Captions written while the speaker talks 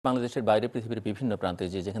বাংলাদেশের বাইরে পৃথিবীর বিভিন্ন প্রান্তে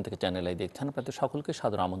যেখান থেকে চ্যানেল আই দেখছেন আপনাদের সকলকে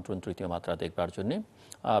সাদর আমন্ত্রণ তৃতীয় মাত্রা দেখবার জন্য।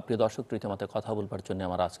 প্রিয় দর্শক, তৃতীয় মাত্রায় কথা বলবার জন্য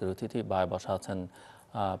আমার আজকের অতিথি বায় বসা আছেন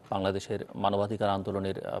বাংলাদেশের মানবাধিকার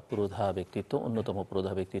আন্দোলনের পুরোধা ব্যক্তিত্ব, অন্যতম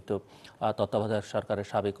পুরোধা ব্যক্তিত্ব, তত্ত্বাবধায়ক সরকারের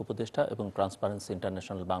সাবেক উপদেষ্টা এবং ট্রান্সপারেন্সি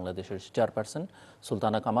ইন্টারন্যাশনাল বাংলাদেশের চেয়ারপারসন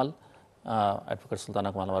সুলতানা কামাল, অ্যাডভোকেট সুলতানা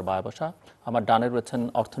কামাল আমার বায় বসা। আমার ডানে রয়েছেন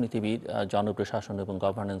অর্থনীতিবিদ, জনপ্রশাসন এবং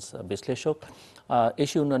গভর্নেন্স বিশ্লেষক,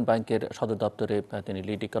 এশীয় উন্নয়ন ব্যাংকের সদর দপ্তরে তিনি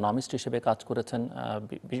লিড ইকোনমিস্ট হিসেবে কাজ করেছেন,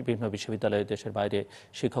 বিভিন্ন বিশ্ববিদ্যালয়ে দেশের বাইরে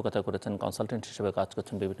শিক্ষকতা করেছেন, কনসালটেন্ট হিসেবে কাজ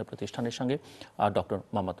করছেন বিভিন্ন প্রতিষ্ঠানের সঙ্গে, ডক্টর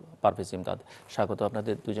মোহাম্মদ পারভেজ ইমদাদ। স্বাগত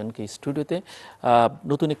আপনাদের দুজনকে স্টুডিওতে।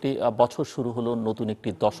 নতুন একটি বছর শুরু হলো, নতুন একটি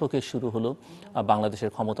দশকের শুরু হলো।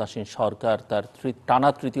 বাংলাদেশের ক্ষমতাসীন সরকার তার টানা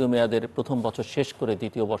তৃতীয় মেয়াদের প্রথম বছর শেষ করে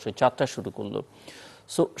দ্বিতীয় বর্ষের যাত্রা শুরু করলো।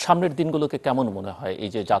 সো সামনের দিনগুলোকে কেমন মনে হয়? এই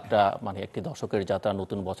যে যাত্রা, মানে একটি দশকের যাত্রা,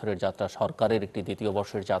 নতুন বছরের যাত্রা, সরকারের একটি দ্বিতীয়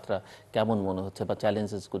বর্ষের যাত্রা, কেমন মনে হচ্ছে বা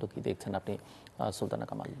চ্যালেঞ্জেসগুলো কি দেখছেন আপনি, সুলতানা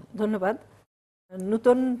কামাল? ধন্যবাদ।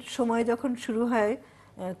 নতুন সময় যখন শুরু হয়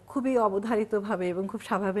খুবই অবধারিতভাবে এবং খুব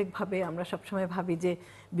স্বাভাবিকভাবে আমরা সবসময় ভাবি যে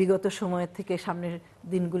বিগত সময়ের থেকে সামনের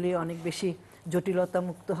দিনগুলি অনেক বেশি জটিলতা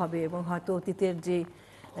মুক্ত হবে এবং হয়তো অতীতের যে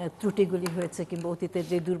ত্রুটিগুলি হয়েছে কিংবা অতীতের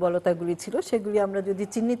যে দুর্বলতাগুলি ছিল সেগুলি আমরা যদি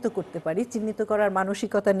চিহ্নিত করতে পারি, চিহ্নিত করার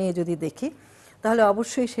মানসিকতা নিয়ে যদি দেখি, তাহলে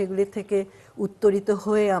অবশ্যই সেগুলির থেকে উত্তরিত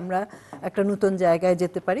হয়ে আমরা একটা নতুন জায়গায়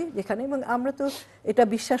যেতে পারি যেখানে, এবং আমরা তো এটা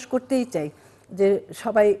বিশ্বাস করতেই চাই যে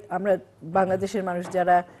সবাই আমরা বাংলাদেশের মানুষ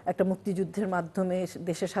যারা একটা মুক্তিযুদ্ধের মাধ্যমে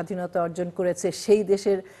দেশের স্বাধীনতা অর্জন করেছে, সেই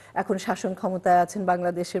দেশের এখন শাসন ক্ষমতায় আছেন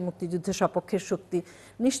বাংলাদেশের মুক্তিযুদ্ধের সপক্ষের শক্তি,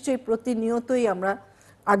 নিশ্চয়ই প্রতিনিয়তই আমরা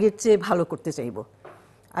আগের চেয়ে ভালো করতে চাইব।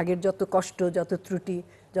 আগের যত কষ্ট, যত ত্রুটি,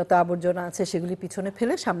 যত আবর্জনা আছে সেগুলি পিছনে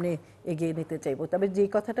ফেলে সামনে এগিয়ে নিতে চাইব। তবে যেই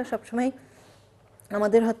কথাটা সবসময়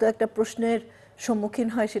আমাদের হয়তো একটা প্রশ্নের সম্মুখীন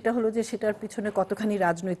হয় সেটা হলো যে সেটার পিছনে কতখানি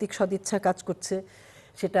রাজনৈতিক সদিচ্ছা কাজ করছে,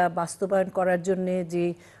 সেটা বাস্তবায়ন করার জন্যে যে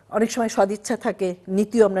অনেক সময় সদিচ্ছা থাকে,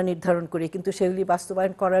 নীতিও আমরা নির্ধারণ করি, কিন্তু সেগুলি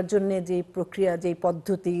বাস্তবায়ন করার জন্যে যেই প্রক্রিয়া, যেই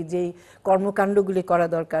পদ্ধতি, যেই কর্মকাণ্ডগুলি করা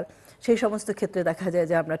দরকার, সেই সমস্ত ক্ষেত্রে দেখা যায়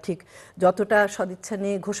যে আমরা ঠিক যতটা সদিচ্ছা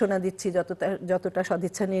নিয়ে ঘোষণা দিচ্ছি, যতটা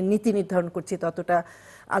সদিচ্ছা নিয়ে নীতি নির্ধারণ করছি, ততটা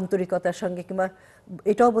আন্তরিকতার সঙ্গে কিংবা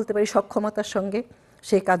এটাও বলতে পারি সক্ষমতার সঙ্গে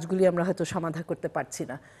সেই কাজগুলি আমরা হয়তো সমাধা করতে পারছি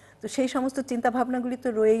না। তো সেই সমস্ত চিন্তাভাবনাগুলি তো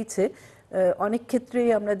রয়েইছে। অনেক ক্ষেত্রেই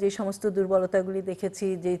আমরা যে সমস্ত দুর্বলতাগুলি দেখেছি,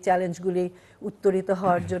 যে চ্যালেঞ্জগুলি উত্তরিত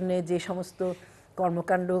হওয়ার জন্যে যে সমস্ত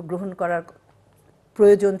কর্মকাণ্ড গ্রহণ করার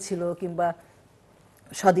প্রয়োজন ছিল কিংবা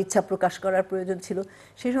সদিচ্ছা প্রকাশ করার প্রয়োজন ছিল,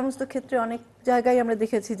 সেই সমস্ত ক্ষেত্রে অনেক জায়গায় আমরা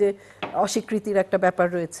দেখেছি যে অস্বীকৃতির একটা ব্যাপার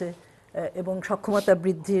রয়েছে এবং সক্ষমতা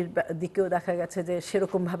বৃদ্ধির দিকেও দেখা গেছে যে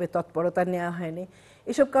সেরকমভাবে তৎপরতা নেওয়া হয়নি।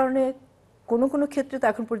 এসব কারণে কোনো কোনো ক্ষেত্রে তো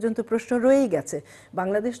এখন পর্যন্ত প্রশ্ন রয়েই গেছে।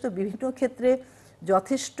 বাংলাদেশ তো বিভিন্ন ক্ষেত্রে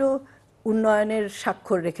যথেষ্ট উন্নয়নের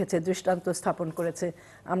স্বাক্ষর রেখেছে, দৃষ্টান্ত স্থাপন করেছে।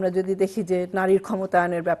 আমরা যদি দেখি যে নারীর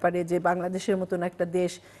ক্ষমতায়নের ব্যাপারে যে বাংলাদেশের মতন একটা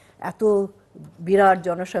দেশ, এত বিরাট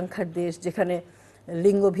জনসংখ্যার দেশ, যেখানে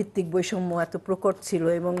লিঙ্গভিত্তিক বৈষম্য এত প্রকট ছিল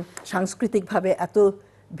এবং সাংস্কৃতিকভাবে এত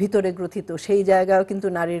ভিতরে গ্রথিত, সেই জায়গাও কিন্তু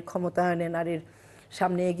নারীর ক্ষমতায়নে, নারীর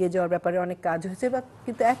সামনে এগিয়ে যাওয়ার ব্যাপারে অনেক কাজ হয়েছে। বা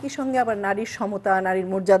কিন্তু একই সঙ্গে আবার নারীর সমতা, নারীর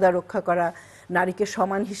মর্যাদা রক্ষা করা, নারীকে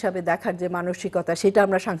সমান হিসাবে দেখার যে মানসিকতা, সেটা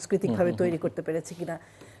আমরা সাংস্কৃতিকভাবে তৈরি করতে পেরেছি কিনা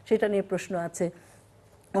সেটা নিয়ে প্রশ্ন আছে।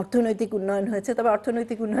 অর্থনৈতিক উন্নয়ন হয়েছে, তবে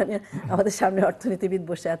অর্থনৈতিক উন্নয়নে আমাদের সামনে অর্থনীতিবিদ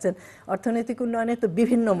বসে আছেন। অর্থনৈতিক উন্নয়নের তো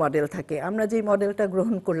বিভিন্ন মডেল থাকে। আমরা যেই মডেলটা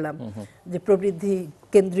গ্রহণ করলাম, যে প্রবৃদ্ধি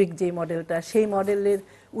কেন্দ্রিক যেই মডেলটা, সেই মডেলের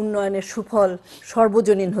উন্নয়নের সুফল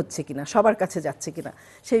সর্বজনীন হচ্ছে কিনা, সবার কাছে যাচ্ছে কিনা,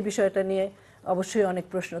 সেই বিষয়টা নিয়ে অবশ্যই অনেক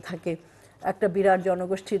প্রশ্ন থাকে। একটা বিরাট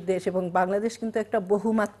জনগোষ্ঠীর দেশ এবং বাংলাদেশ কিন্তু একটা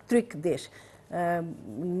বহুমাত্রিক দেশ,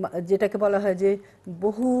 যেটাকে বলা হয় যে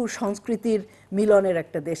বহু সংস্কৃতির মিলনের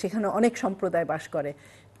একটা দেশ। এখানে অনেক সম্প্রদায় বাস করে,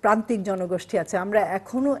 প্রান্তিক জনগোষ্ঠী আছে। আমরা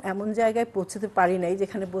এখনও এমন জায়গায় পৌঁছতে পারি নাই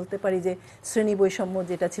যেখানে বলতে পারি যে শ্রেণী বৈষম্য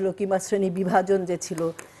যেটা ছিল কিংবা শ্রেণী বিভাজন যে ছিল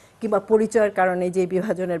কিংবা পরিচয়ের কারণে যে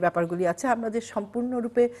বিভাজনের ব্যাপারগুলি আছে, আমরা যে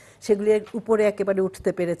সম্পূর্ণরূপে সেগুলির উপরে একেবারে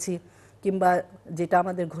উঠতে পেরেছি, কিংবা যেটা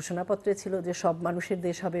আমাদের ঘোষণাপত্রে ছিল যে সব মানুষের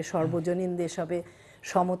দেশ হবে, সর্বজনীন দেশ হবে,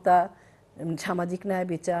 সমতা, সামাজিক ন্যায়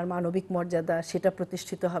বিচার, মানবিক মর্যাদা, সেটা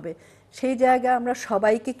প্রতিষ্ঠিত হবে, সেই জায়গায় আমরা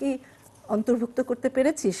সবাইকে কি অন্তর্ভুক্ত করতে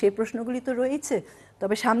পেরেছি, সেই প্রশ্নগুলি তো রয়েছে।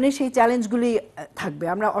 তবে সামনে সেই চ্যালেঞ্জগুলি থাকবে।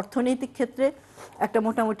 আমরা অর্থনৈতিক ক্ষেত্রে একটা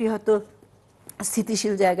মোটামুটি হয়তো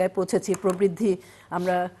স্থিতিশীল জায়গায় পৌঁছেছি, প্রবৃদ্ধি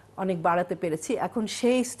আমরা অনেক বাড়াতে পেরেছি। এখন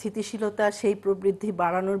সেই স্থিতিশীলতা, সেই প্রবৃদ্ধি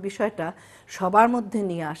বাড়ানোর বিষয়টা সবার মধ্যে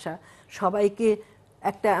নিয়ে আসা, সবাইকে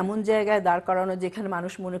একটা এমন জায়গায় দাঁড় করানো যেখানে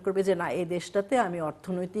মানুষ মনে করবে যে না, এই দেশটাতে আমি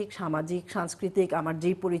অর্থনৈতিক, সামাজিক, সাংস্কৃতিক, আমার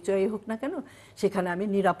যেই পরিচয়ই হোক না কেন, সেখানে আমি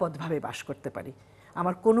নিরাপদভাবে বাস করতে পারি।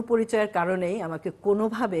 আমার কোনো পরিচয়ের কারণেই আমাকে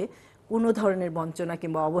কোনোভাবে কোনো ধরনের বঞ্চনা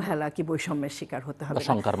কিংবা অবহেলা কি বৈষম্যের শিকার হতে হবে না।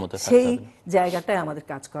 শঙ্কার মধ্যে থাকতে সেই হবে না। জায়গাটায় আমাদের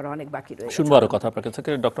কাজ করা অনেক বাকি রয়েছে। শুনবো আরো কথা আপনার কাছে।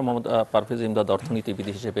 ডক্টর মোহাম্মদ পারভেজ ইমদাদ, অর্থনীতিবিদ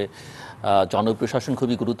হিসেবে জনপ্রশাসন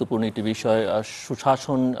খুবই গুরুত্বপূর্ণ একটি বিষয়।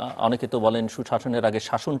 সুশাসন, অনেকে তো বলেন সুশাসনের আগে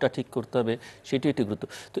শাসনটা ঠিক করতে হবে, সেটি একটি গুরুত্ব।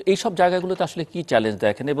 তো এইসব জায়গাগুলোতে আসলে কি চ্যালেঞ্জ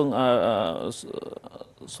দেখেন? এবং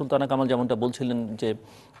সুলতানা কামাল যেমনটা বলছিলেন যে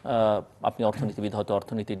আপনি অর্থনীতিবিদ, হয়তো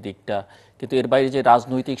অর্থনীতির দিকটা, কিন্তু এর বাইরে যে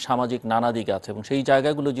রাজনৈতিক সামাজিক নানা দিক আছে, এবং সেই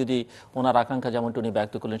জায়গাগুলো যদি ওনার আকাঙ্ক্ষা যেমনটা উনি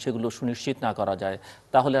ব্যক্ত করলেন সেগুলো সুনিশ্চিত না করা যায়,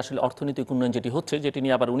 তাহলে আসলে অর্থনৈতিক উন্নয়ন যেটি হচ্ছে, যেটি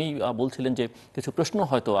নিয়ে আবার উনি বলছিলেন যে কিছু প্রশ্ন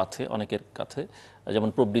হয়তো আছে অনেকের কাছে, যেমন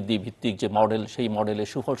প্রবৃদ্ধি ভিত্তিক যে মডেল, সেই মডেলের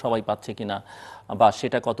সুফল সবাই পাচ্ছে কিনা, বা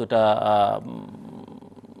সেটা কতটা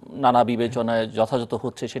নানা বিবেচনায় যথাযথ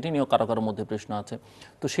হচ্ছে, সেটি নিয়েও কারো কারোর মধ্যে প্রশ্ন আছে।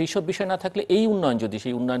 তো সেই সব বিষয় না থাকলে এই উন্নয়ন, যদি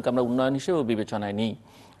সেই উন্নয়নকে আমরা উন্নয়ন হিসেবেও বিবেচনায় নিই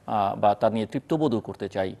বা তা নিয়ে তৃপ্তবোধও করতে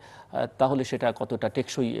চাই, তাহলে সেটা কতটা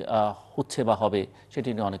টেকসই হচ্ছে বা হবে, সেটি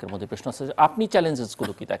নিয়ে অনেকের মধ্যে প্রশ্ন আছে। আপনি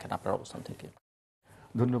চ্যালেঞ্জেসগুলো কি দেখেন আপনার অবস্থান থেকে?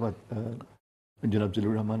 ধন্যবাদ জনাব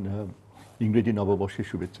জিলুর রহমান। ইংরেজি নববর্ষের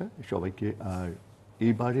শুভেচ্ছা সবাইকে। আর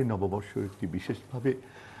এইবারে নববর্ষ একটি বিশেষভাবে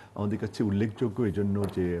আমাদের কাছে উল্লেখযোগ্য এজন্য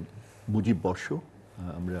যে মুজিব বর্ষ,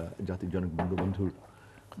 আমরা জাতির জনক বঙ্গবন্ধুর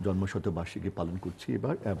জন্মশতবার্ষিকী পালন করছি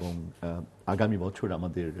এবার, এবং আগামী বছর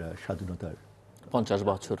আমাদের স্বাধীনতার 50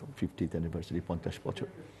 বছর, 50th অ্যানিভার্সারি, 50 বছর।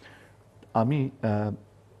 আমি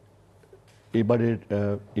এবারের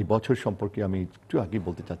এই বছর সম্পর্কে আমি একটু আগে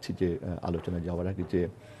বলতে চাচ্ছি যে আলোচনায় যাওয়ার আগে, যে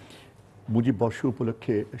মুজিব বর্ষ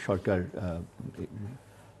উপলক্ষে সরকার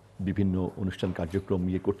বিভিন্ন অনুষ্ঠান কার্যক্রম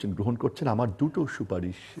গ্রহণ করছেন। আমার দুটো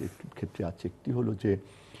সুপারিশ ক্ষেত্রে আছে। একটি হলো যে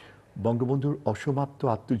বঙ্গবন্ধুর অসমাপ্ত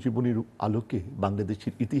আত্মজীবনীর আলোকে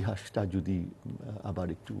বাংলাদেশের ইতিহাসটা যদি আবার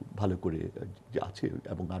একটু ভালো করে যে আছে,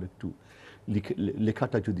 এবং আর একটু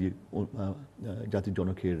লেখাটা যদি জাতির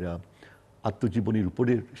জনকের আত্মজীবনীর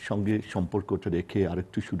উপরের সঙ্গে সম্পর্কটা রেখে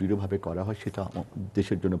আরেকটু সুদৃঢ়ভাবে করা হয়, সেটা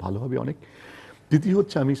দেশের জন্য ভালো হবে অনেক। দ্বিতীয়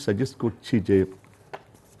হচ্ছে, আমি সাজেস্ট করছি যে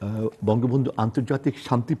বঙ্গবন্ধু আন্তর্জাতিক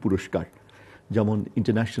শান্তি পুরস্কার, যেমন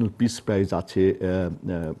ইন্টারন্যাশনাল পিস প্রাইজ আছে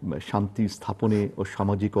শান্তি স্থাপনে ও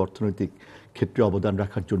সামাজিক অর্থনৈতিক ক্ষেত্রে অবদান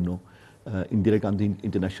রাখার জন্য, Indira Gandhi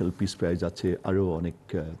international peace prize আছে, আরও অনেক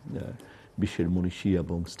বিশ্বের মনীষী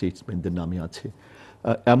এবং স্টেটসম্যানদের নামে আছে।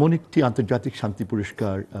 এমন একটি আন্তর্জাতিক শান্তি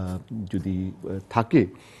পুরস্কার যদি থাকে,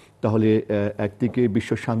 তাহলে একদিকে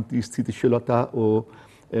বিশ্ব শান্তি, স্থিতিশীলতা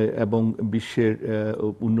এবং বিশ্বের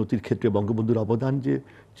উন্নতির ক্ষেত্রে বঙ্গবন্ধুর অবদান যে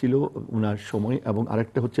ছিল ওনার সময়, এবং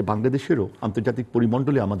আরেকটা হচ্ছে বাংলাদেশেরও আন্তর্জাতিক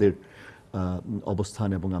পরিমণ্ডলে আমাদের অবস্থান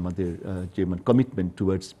এবং আমাদের যে commitment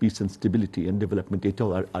towards piece and stability and development, এটাও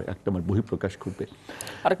আর একটা আমার বহিঃপ্রকাশ করবে।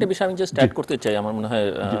 আরেকটা বিষয় আমি জাস্ট অ্যাড করতে চাই, আমার মনে হয়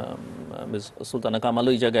সুলতানা কামাল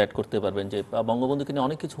ওই জায়গায় অ্যাড করতে পারবেন, যে বঙ্গবন্ধুকে নিয়ে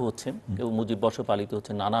অনেক কিছু হচ্ছে, এবং মুজিব বর্ষ পালিত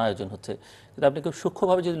হচ্ছে, নানা আয়োজন হচ্ছে, কিন্তু আপনি খুব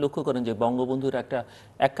সূক্ষ্মভাবে যদি লক্ষ্য করেন যে বঙ্গবন্ধুর একটা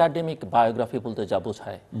একাডেমিক বায়োগ্রাফি বলতে যা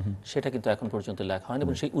বোঝায়, সেটা কিন্তু এখন পর্যন্ত লেখা হয়নি,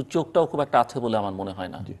 এবং সেই উদ্যোগটাও খুব একটা আছে বলে আমার মনে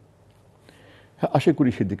হয় না। হ্যাঁ, আশা করি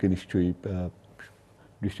সেদিকে নিশ্চয়ই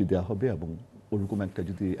দৃষ্টি দেওয়া হবে, এবং ওরকম একটা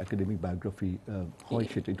যদি একাডেমিক বায়োগ্রাফি হয়,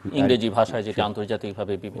 সেটা ইংরেজি ভাষায়, যেটা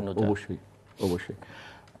আন্তর্জাতিকভাবে বিভিন্ন, অবশ্যই অবশ্যই।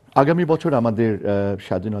 আগামী বছর আমাদের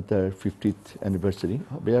স্বাধীনতার 50th অ্যানিভার্সারি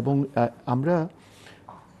হবে, এবং আমরা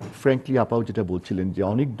ফ্র্যাঙ্কলি আপাও যেটা বলছিলেন যে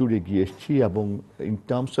অনেক দূরে গিয়ে এসেছি, এবং ইন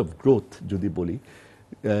টার্মস অফ গ্রোথ যদি বলি,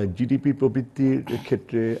 জিডিপি প্রবৃদ্ধির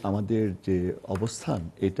ক্ষেত্রে আমাদের যে অবস্থান,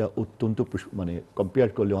 এটা অত্যন্ত কম্পেয়ার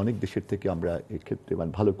করলে অনেক দেশের থেকে আমরা এক্ষেত্রে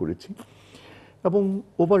ভালো করেছি। এবং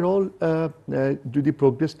ওভারঅল যদি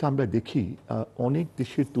প্রোগ্রেসটা আমরা দেখি, অনেক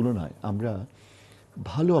দেশের তুলনায় আমরা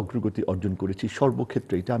ভালো অগ্রগতি অর্জন করেছি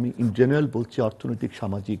সর্বক্ষেত্রে। এটা আমি ইন জেনারেল বলছি, অর্থনৈতিক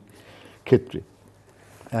সামাজিক ক্ষেত্রে।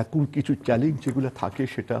 এখন কিছু চ্যালেঞ্জ যেগুলো থাকে,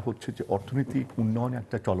 সেটা হচ্ছে যে অর্থনৈতিক উন্নয়ন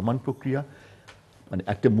একটা চলমান প্রক্রিয়া,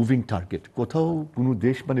 একটা মুভিং টার্গেট। কোথাও কোনো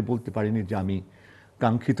দেশ বলতে পারেনি যে আমি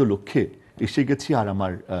কাঙ্ক্ষিত লক্ষ্যে এসে গেছি আর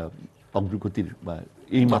আমার অগ্রগতির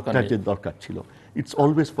এই মাত্রার যে দরকার ছিল। It's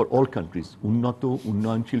always for all countries,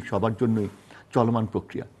 উন্নয়নশীল সবার জন্যই চলমান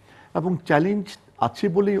প্রক্রিয়া, এবং চ্যালেঞ্জ আছে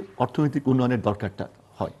বলেই অর্থনৈতিক উন্নয়নের দরকারটা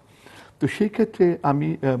হয়। তো সেই ক্ষেত্রে আমি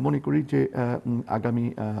মনে করি যে আগামী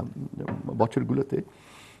বছরগুলোতে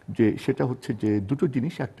যে সেটা হচ্ছে যে দুটো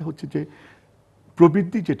জিনিস। একটা হচ্ছে যে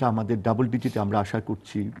প্রবৃদ্ধি, যেটা আমাদের ডাবল ডিজিটে আমরা আশা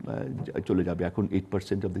করছি চলে যাবে, এখন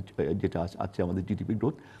 8% অফ যেটা আছে আমাদের জিডিপি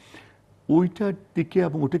গ্রোথ, ওইটার দিকে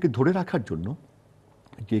এবং ওটাকে ধরে রাখার জন্য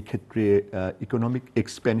যে ক্ষেত্রে ইকোনমিক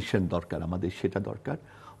এক্সপ্যানশন দরকার আমাদের, সেটা দরকার।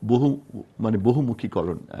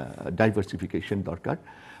 বহুমুখীকরণ, ডাইভার্সিফিকেশন দরকার।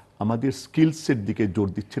 আমাদের স্কিলসের দিকে জোর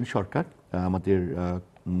দিচ্ছেন সরকার, আমাদের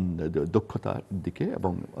দক্ষতার দিকে,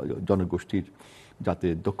 এবং জনগোষ্ঠীর যাতে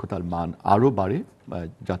দক্ষতার মান আরও বাড়ে,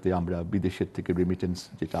 যাতে আমরা বিদেশের থেকে রেমিটেন্স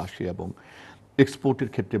যেটা আসে এবং এক্সপোর্টের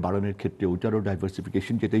ক্ষেত্রে বাড়ানোর ক্ষেত্রে ওটারও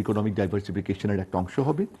ডাইভার্সিফিকেশন, যেটা ইকোনমিক ডাইভার্সিফিকেশনের একটা অংশ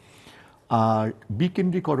হবে। আর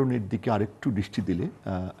বিকেন্দ্রীকরণের দিকে আরেকটু দৃষ্টি দিলে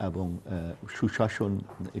এবং সুশাসন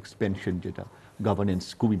এক্সপেনশন, যেটা গভর্নেন্স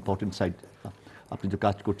খুব ইম্পর্টেন্ট সাইড, আপনি যে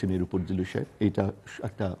কাজ করছেন এর উপর জিলু সাহেব, এটা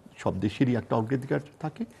একটা সব দেশেরই একটা অগ্রাধিকার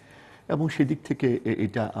থাকে এবং সেদিক থেকে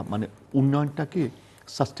এটা মানে উন্নয়নটাকে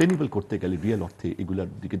সাস্টেনেবল করতে গেলে রিয়েল অর্থে এগুলোর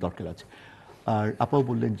দিকে দরকার আছে। আর আপাও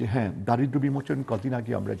বললেন যে হ্যাঁ, দারিদ্র বিমোচন কদিন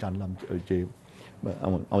আগে আমরা জানলাম যে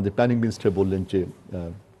আমাদের প্ল্যানিং মিনিস্টার বললেন যে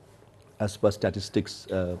as per statistics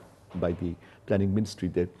by the planning ministry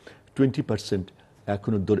that 20%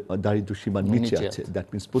 এখনো দারিদ্র সীমার নিচে আছে। দ্যাট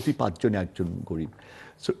মিনস প্রতি 5 জনে একজন গরিব।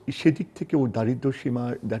 সো সেদিক থেকে ওই দারিদ্র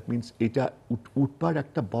সীমার দ্যাট মিনস এটা উঠবার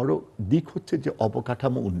একটা বড় দিক হচ্ছে যে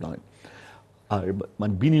অবকাঠামো উন্নয়ন আর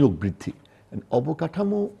মানে বিনিয়োগ বৃদ্ধি।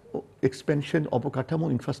 অবকাঠামো এক্সপেনশন, অবকাঠামো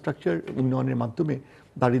ইনফ্রাস্ট্রাকচার উন্নয়নের মাধ্যমে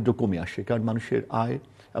দারিদ্র কমে আসে, কারণ মানুষের আয়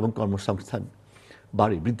এবং কর্মসংস্থান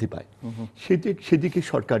বাড়ে, বৃদ্ধি পায়। সেদিকে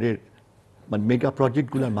সরকারের মানে মেগা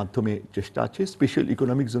প্রজেক্টগুলোর মাধ্যমে চেষ্টা আছে। স্পেশাল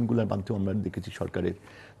ইকোনমিক জোনগুলোর মাধ্যমে আমরা দেখেছি সরকারের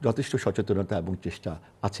যথেষ্ট সচেতনতা এবং চেষ্টা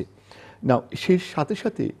আছে। না, সেই সাথে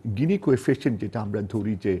সাথে গিনি কোএফিশিয়েন্ট, যেটা আমরা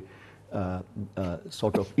ধরি যে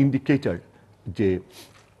সর্ট অফ ইন্ডিকেটর যে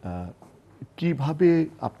কিভাবে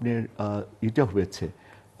আপনার এটা হয়েছে,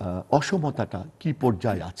 অসমতাটা কি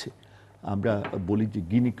পর্যায়ে আছে। আমরা বলি যে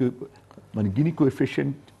গিনি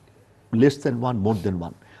coefficient less than 1 more than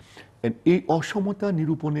 1। এই অসমতা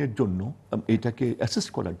নিরূপণের জন্য, এটাকে অ্যাসেস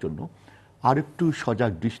করার জন্য আরেকটু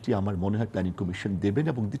সজাগ দৃষ্টি আমার মনে হয় প্ল্যানিং কমিশন দেবেন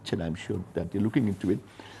এবং দিচ্ছেন। I am sure that they looking into ইট।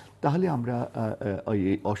 তাহলে আমরা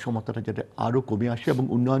এই অসমতাটা যাতে আরও কমে আসে এবং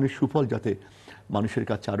উন্নয়নের সুফল যাতে মানুষের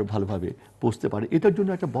কাছে আরও ভালোভাবে পৌঁছতে পারে, এটার জন্য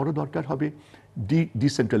একটা বড় দরকার হবে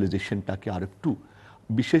ডিসেন্ট্রালাইজেশনটাকে আরেকটু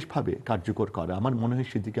বিশেষভাবে কার্যকর করা। আমার মনে হয়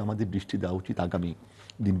সেদিকে আমাদের দৃষ্টি দেওয়া উচিত আগামী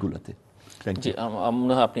দিনগুলোতে।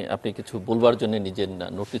 মনে হয় আপনি কিছু বলবার জন্য নিজের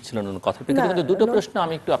নোটিস ছিলেন কথা, কিন্তু দুটো প্রশ্ন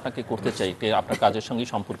আমি একটু আপনাকে করতে চাই আপনার কাজের সঙ্গে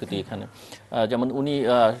সম্পর্কিত এখানে। যেমন উনি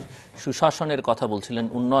সুশাসনের কথা বলছিলেন,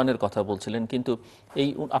 উন্নয়নের কথা বলছিলেন, কিন্তু এই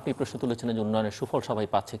আপনি প্রশ্ন তুলেছিলেন যে উন্নয়নের সুফল সবাই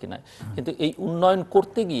পাচ্ছে কিনা। কিন্তু এই উন্নয়ন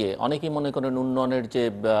করতে গিয়ে অনেকেই মনে করেন উন্নয়নের যে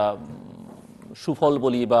সুফল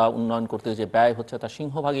বলি বা উন্নয়ন করতে যে ব্যয় হচ্ছে তার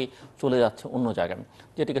সিংহভাগই চলে যাচ্ছে অন্য জায়গায়,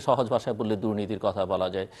 যেটিকে সহজ ভাষায় বললে দুর্নীতির কথা বলা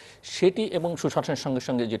যায়। সেটি এবং সুশাসনের সঙ্গে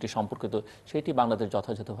সঙ্গে যেটি সম্পর্কিত, সেটি বাংলাদেশ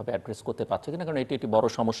যথাযথভাবে অ্যাড্রেস করতে পারছে কিনা, কারণ এটি একটি বড়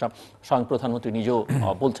সমস্যা। স্বয়ং প্রধানমন্ত্রী নিজেও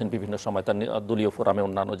বলছেন বিভিন্ন সময় তার দলীয় ফোরামে,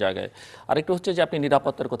 অন্যান্য জায়গায়। আরেকটু হচ্ছে যে আপনি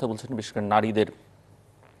নিরাপত্তার কথা বলছেন, বিশেষ করে নারীদের।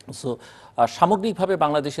 সো সামগ্রিকভাবে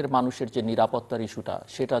বাংলাদেশের মানুষের যে নিরাপত্তার ইস্যুটা,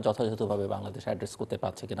 সেটা যথাযথভাবে বাংলাদেশ অ্যাড্রেস করতে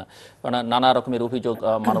পারছে কিনা। কারণ নানা রকমের অভিযোগ,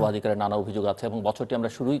 মানবাধিকারের নানা অভিযোগ আছে, এবং বছরটি আমরা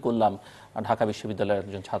শুরুই করলাম ঢাকা বিশ্ববিদ্যালয়ের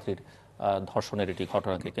একজন ছাত্রীর ধর্ষণের একটি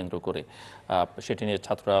ঘটনাকে কেন্দ্র করে। সেটি নিয়ে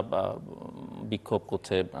ছাত্ররা বিক্ষোভ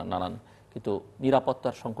করছে নানান, কিন্তু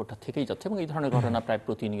নিরাপত্তার সংকটটা থেকেই যাচ্ছে এবং এই ধরনের ঘটনা প্রায়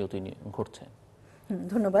প্রতিনিয়তই ঘটছে।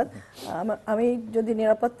 ধন্যবাদ। আমি যদি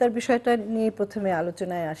নিরাপত্তার বিষয়টা নিয়ে প্রথমে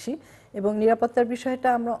আলোচনায় আসি, এবং নিরাপত্তার বিষয়টা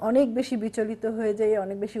আমরা অনেক বেশি বিচলিত হয়ে যাই,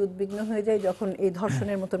 অনেক বেশি উদ্বিগ্ন হয়ে যাই যখন এই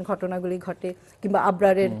ধর্ষণের মতন ঘটনাগুলি ঘটে, কিংবা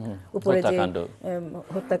আবরারের উপরে যে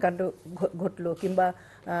হত্যাকাণ্ড ঘটলো, কিংবা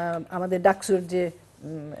আমাদের ডাকসুর যে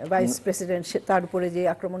ভাইস প্রেসিডেন্ট তার উপরে যে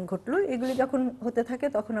আক্রমণ ঘটলো, এগুলি যখন হতে থাকে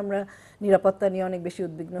তখন আমরা নিরাপত্তা নিয়ে অনেক বেশি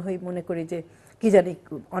উদ্বিগ্ন হই, মনে করি যে কি জানি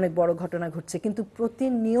অনেক বড় ঘটনা ঘটছে। কিন্তু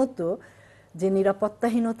প্রতিনিয়ত যে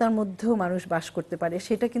নিরাপত্তাহীনতার মধ্যেও মানুষ বাস করতে পারে,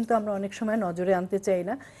 সেটা কিন্তু আমরা অনেক সময় নজরে আনতে চাই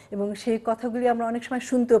না, এবং সেই কথাগুলি আমরা অনেক সময়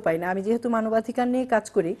শুনতেও পাই না। আমি যেহেতু মানবাধিকার নিয়ে কাজ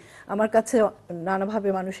করি, আমার কাছে নানাভাবে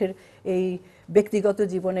মানুষের এই ব্যক্তিগত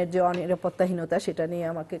জীবনের যে অনিরাপত্তাহীনতা, সেটা নিয়ে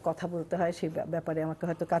আমাকে কথা বলতে হয়, সেই ব্যাপারে আমাকে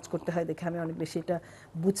হয়তো কাজ করতে হয়, দেখে আমি অনেক বেশি এটা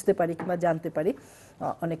বুঝতে পারি কিংবা জানতে পারি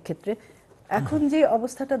অনেক ক্ষেত্রে। এখন যে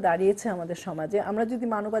অবস্থাটা দাঁড়িয়েছে আমাদের সমাজে, আমরা যদি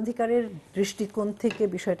মানবাধিকারের দৃষ্টিকোণ থেকে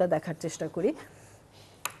বিষয়টা দেখার চেষ্টা করি,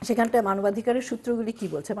 সেখানটায় মানবাধিকারের সূত্রগুলি কি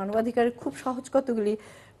বলছে। মানবাধিকারের খুব সহজ কতগুলি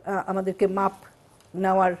আমাদেরকে মাপ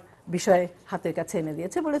নেওয়ার বিষয় হাতের কাছে এনে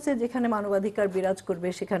দিয়েছে। বলেছে যেখানে মানবাধিকার বিরাজ করবে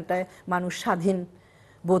সেখানটায় মানুষ স্বাধীন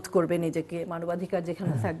বোধ করবে নিজেকে, মানবাধিকার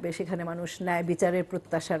যেখানে থাকবে সেখানে মানুষ ন্যায় বিচারের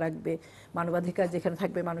প্রত্যাশা রাখবে, মানবাধিকার যেখানে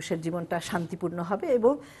থাকবে মানুষের জীবনটা শান্তিপূর্ণ হবে,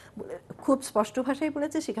 এবং খুব স্পষ্ট ভাষায়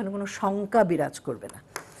বলেছে সেখানে কোনো শঙ্কা বিরাজ করবে না।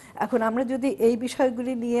 এখন আমরা যদি এই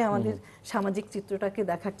বিষয়গুলি নিয়ে আমাদের সামাজিক চিত্রটাকে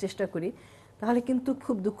দেখার চেষ্টা করি, তাহলে কিন্তু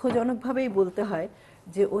খুব দুঃখজনকভাবেই বলতে হয়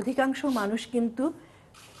যে অধিকাংশ মানুষ কিন্তু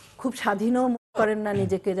খুব স্বাধীনও করেন না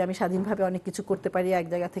নিজেকে, যে আমি স্বাধীনভাবে অনেক কিছু করতে পারি, এক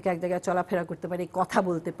জায়গা থেকে এক জায়গায় চলাফেরা করতে পারি, কথা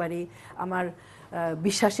বলতে পারি, আমার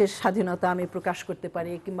বিশ্বাসের স্বাধীনতা আমি প্রকাশ করতে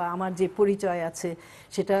পারি, কিংবা আমার যে পরিচয় আছে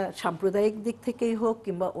সেটা সাম্প্রদায়িক দিক থেকেই হোক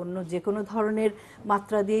কিংবা অন্য যে কোনো ধরনের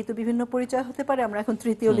মাত্রা দিয়েই তো বিভিন্ন পরিচয় হতে পারে। আমরা এখন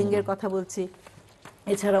তৃতীয় লিঙ্গের কথা বলছি,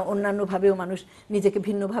 এছাড়া অন্যান্যভাবেও মানুষ নিজেকে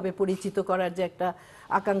ভিন্নভাবে পরিচিত করার যে একটা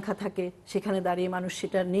আকাঙ্ক্ষা থাকে, সেখানে দাঁড়িয়ে মানুষ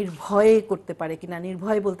সেটা নির্ভয়ে করতে পারে কিনা,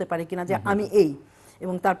 নির্ভয়ে বলতে পারে কিনা যে আমি এই,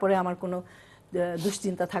 এবং তারপরে আমার কোনো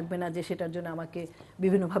দুশ্চিন্তা থাকবে না যে সেটার জন্য আমাকে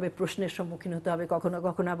বিভিন্নভাবে প্রশ্নের সম্মুখীন হতে হবে, কখনো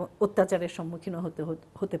কখনো অত্যাচারের সম্মুখীন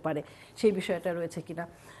হতে পারে, সেই বিষয়টা রয়েছে কিনা।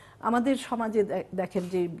 আমাদের সমাজে দেখেন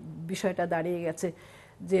যে বিষয়টা দাঁড়িয়ে গেছে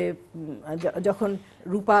যে যখন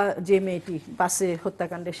রূপা যে মেয়েটি বাসে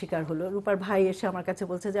হত্যাকাণ্ডের শিকার হলো, রূপার ভাই এসে আমার কাছে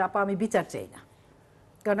বলছে যে আপা আমি বিচার চাই না,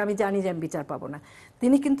 কারণ আমি জানি যে আমি বিচার পাবো না।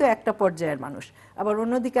 তিনি কিন্তু একটা পর্যায়ের মানুষ। আবার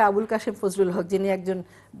অন্যদিকে আবুল কাশেম ফজলুল হক, যিনি একজন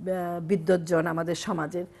বিদ্বজ্জন আমাদের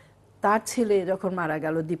সমাজের, তার ছেলে যখন মারা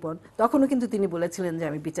গেল দীপন, তখনও কিন্তু তিনি বলেছিলেন যে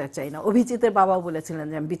আমি বিচার চাই না। অভিজিতের বাবাও বলেছিলেন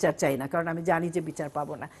যে আমি বিচার চাই না, কারণ আমি জানি যে বিচার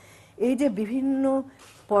পাবো না। এই যে বিভিন্ন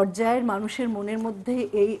পর্যায়ের মানুষের মনের মধ্যে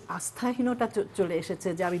এই আস্থাহীনতা চলে এসেছে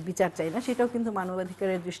যে আমি বিচার চাই না, সেটাও কিন্তু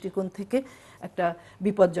মানবাধিকারের দৃষ্টিকোণ থেকে একটা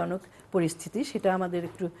বিপজ্জনক পরিস্থিতি, সেটা আমাদের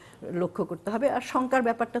একটু লক্ষ্য করতে হবে। আর শঙ্কার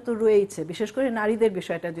ব্যাপারটা তো রয়েইছে, বিশেষ করে নারীদের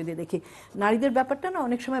বিষয়টা যদি দেখি, নারীদের ব্যাপারটা না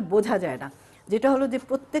অনেক সময় বোঝা যায় না। যেটা হলো যে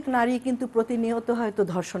প্রত্যেক নারী কিন্তু প্রতিনিয়ত হয়তো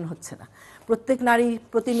ধর্ষণ হচ্ছে না, প্রত্যেক নারী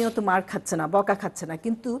প্রতিনিয়ত মার খাচ্ছে না, বকা খাচ্ছে না,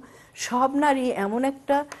 কিন্তু সব নারী এমন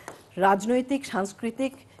একটা রাজনৈতিক,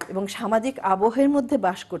 সাংস্কৃতিক এবং সামাজিক আবহের মধ্যে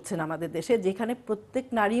বাস করছেন আমাদের দেশে, যেখানে প্রত্যেক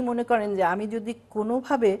নারী মনে করেন যে আমি যদি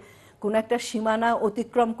কোনোভাবে কোনো একটা সীমানা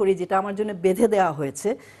অতিক্রম করি যেটা আমার জন্য বেঁধে দেওয়া হয়েছে,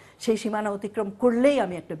 সেই সীমানা অতিক্রম করলেই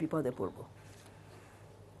আমি একটা বিপদে পড়ব।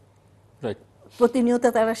 প্রতিনিয়ত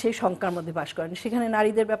তারা সেই শঙ্কার মধ্যে বাস করেন। সেখানে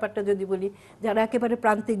নারীদের ব্যাপারটা যদি বলি, যারা একেবারে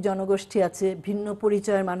প্রান্তিক জনগোষ্ঠী আছে, ভিন্ন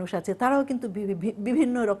পরিচয়ের মানুষ আছে, তারাও কিন্তু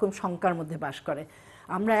বিভিন্ন রকম শঙ্কার মধ্যে বাস করে।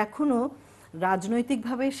 আমরা এখনো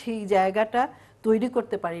রাজনৈতিকভাবে সেই জায়গাটা তৈরি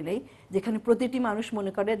করতে পারি নাই যেখানে প্রতিটি মানুষ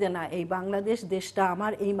মনে করে যে না, এই বাংলাদেশ দেশটা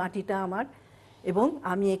আমার, এই মাটিটা আমার, এবং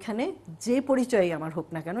আমি এখানে যে পরিচয়ই আমার হোক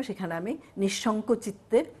না কেন সেখানে আমি নিঃসংক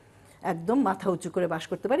চিত্তে একদম মাথা উঁচু করে বাস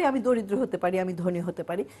করতে পারি। আমি দরিদ্র হতে পারি, আমি ধনী হতে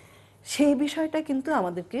পারি, সেই বিষয়টা কিন্তু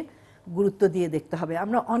আমাদেরকে গুরুত্ব দিয়ে দেখতে হবে।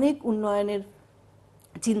 আমরা অনেক উন্নয়নের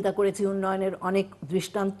চিন্তা করেছি, উন্নয়নের অনেক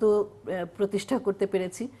দৃষ্টান্ত প্রতিষ্ঠা করতে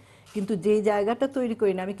পেরেছি, কিন্তু যেই জায়গাটা তৈরি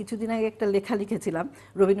করি না, আমি কিছুদিন আগে একটা লেখা লিখেছিলাম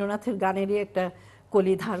রবীন্দ্রনাথের গানেরই একটা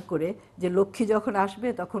কলি ধার করে, যে লক্ষ্মী যখন আসবে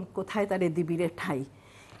তখন কোথায় তারে দিবিরে ঠাই।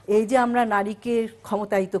 এই যে আমরা নারীকে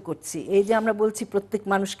ক্ষমতায়িত করছি, এই যে আমরা বলছি প্রত্যেক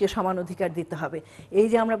মানুষকে সমান অধিকার দিতে হবে, এই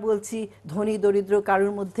যে আমরা বলছি ধনী দরিদ্র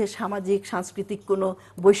কারোর মধ্যে সামাজিক সাংস্কৃতিক কোনো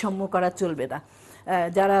বৈষম্য করা চলবে না,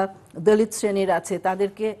 যারা দলিত শ্রেণীর আছে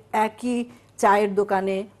তাদেরকে একই চায়ের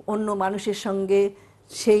দোকানে অন্য মানুষের সঙ্গে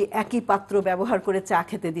সেই একই পাত্র ব্যবহার করে চা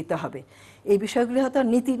খেতে দিতে হবে, এই বিষয়গুলি হয়তো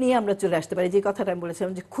নীতি নিয়ে আমরা চলে আসতে পারি। যে কথাটা আমি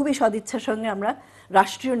বলেছিলাম যে খুবই সদিচ্ছার সঙ্গে আমরা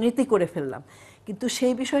রাষ্ট্রীয় নীতি করে ফেললাম, কিন্তু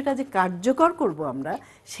সেই বিষয়টা যে কার্যকর করব আমরা,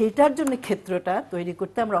 সেইটার জন্য ক্ষেত্রটা তৈরি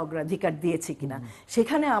করতে আমরা অগ্রাধিকার দিয়েছি কিনা,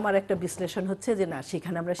 সেখানে আমার একটা বিশ্লেষণ হচ্ছে যে না,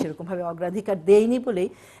 সেখানে আমরা সেরকমভাবে অগ্রাধিকার দেইনি বলেই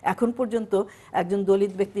এখন পর্যন্ত একজন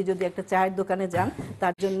দলিত ব্যক্তি যদি একটা চায়ের দোকানে যান,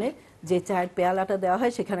 তার জন্যে যে চায়ের পেয়ালাটা দেওয়া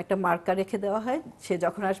হয় সেখানে একটা মার্কা রেখে দেওয়া হয়, সে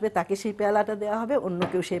যখন আসবে তাকে সেই পেয়ালাটা দেওয়া হবে, অন্য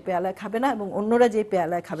কেউ সেই পেয়ালায় খাবে না, এবং অন্যরা যে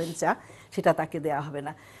পেয়ালায় খাবেন চা সেটা তাকে দেওয়া হবে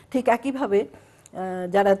না। ঠিক একইভাবে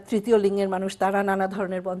যারা তৃতীয় লিঙ্গের মানুষ, তারা নানা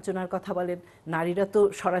ধরনের বঞ্চনার কথা বলেন, নারীরা তো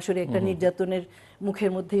সরাসরি একটা নির্যাতনের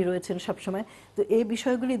মুখের মধ্যেই রয়েছেন সবসময়। তো এই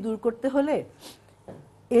বিষয়গুলি দূর করতে হলে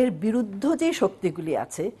এর বিরুদ্ধ যে শক্তিগুলি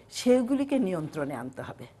আছে সেগুলিকে নিয়ন্ত্রণে আনতে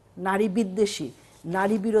হবে। নারী বিদ্বেষী,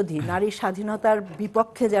 নারী বিরোধী, নারী স্বাধীনতার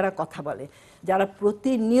বিপক্ষে যারা কথা বলে, যারা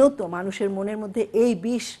প্রতিনিয়ত মানুষের মনের মধ্যে এই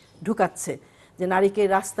বিষ ঢুকাচ্ছে যে নারীকে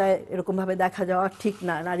রাস্তায় এরকমভাবে দেখা যাওয়া ঠিক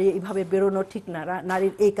না, নারী এইভাবে বেরোনো ঠিক না,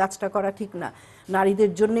 নারীর এই কাজটা করা ঠিক না,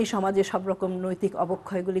 নারীদের জন্যই সমাজে সব রকম নৈতিক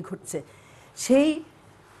অবক্ষয়গুলি ঘটছে, সেই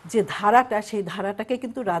যে ধারাটা, সেই ধারাটাকে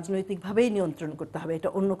কিন্তু রাজনৈতিকভাবেই নিয়ন্ত্রণ করতে হবে। এটা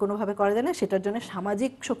অন্য কোনোভাবে করা যায় না। সেটার জন্য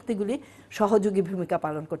সামাজিক শক্তিগুলি সহযোগী ভূমিকা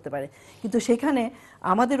পালন করতে পারে, কিন্তু সেখানে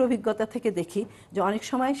আমাদের অভিজ্ঞতা থেকে দেখি যে অনেক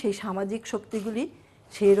সময় সেই সামাজিক শক্তিগুলি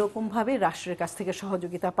সেই রকমভাবে রাষ্ট্রের কাছ থেকে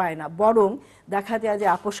সহযোগিতা পায় না, বরং দেখা যায় যে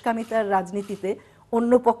আপোষকামিতার রাজনীতিতে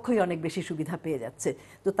অন্য পক্ষই অনেক বেশি সুবিধা পেয়ে যাচ্ছে।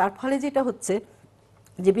 তো তার ফলে যেটা হচ্ছে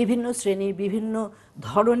যে বিভিন্ন শ্রেণীর, বিভিন্ন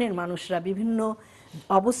ধরনের মানুষরা, বিভিন্ন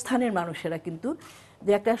অবস্থানের মানুষেরা কিন্তু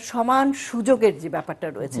যে একটা সমান সুযোগের যে ব্যাপারটা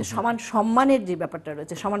রয়েছে, সমান সম্মানের যে ব্যাপারটা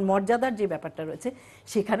রয়েছে, সমান মর্যাদার যে ব্যাপারটা রয়েছে,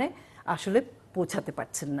 সেখানে আসলে পৌঁছাতে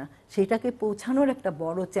পারছেন না। সেইটাকে পৌঁছানোর একটা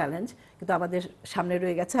বড় চ্যালেঞ্জ কিন্তু আমাদের সামনে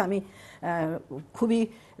রয়ে গেছে। আমি খুবই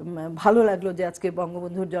ভালো লাগলো যে আজকে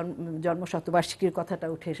বঙ্গবন্ধুর জন্মশতবার্ষিকীর কথাটা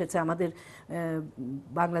উঠে এসেছে। আমাদের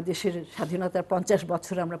বাংলাদেশের স্বাধীনতার 50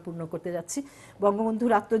 বছর আমরা পূর্ণ করতে যাচ্ছি।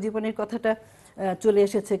 বঙ্গবন্ধুর আত্মজীবনের কথাটা চলে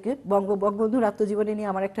এসেছে। বঙ্গবন্ধুর আত্মজীবনী নিয়ে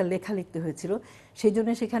আমার একটা লেখা লিখতে হয়েছিল, সেই জন্য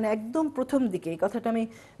সেখানে একদম প্রথম দিকে, এই কথাটা আমি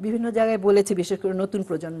বিভিন্ন জায়গায় বলেছি, বিশেষ করে নতুন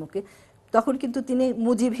প্রজন্মকে, তখন কিন্তু তিনি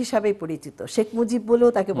মুজিব হিসাবেই পরিচিত, শেখ মুজিব বলেও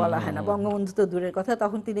তাকে বলা হয় না, বঙ্গবন্ধু তো দূরের কথা।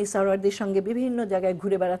 তখন তিনি সরওয়ার্দীর সঙ্গে বিভিন্ন জায়গায়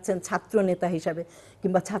ঘুরে বেড়াচ্ছেন ছাত্র নেতা হিসাবে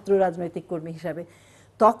কিংবা ছাত্র রাজনৈতিক কর্মী হিসাবে।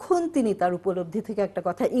 তখন তিনি তার উপলব্ধি থেকে একটা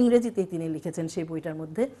কথা ইংরেজিতেই তিনি লিখেছেন সেই বইটার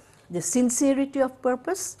মধ্যে, যে sincerity of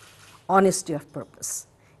purpose, honesty of purpose,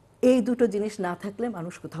 এই দুটো জিনিস না থাকলে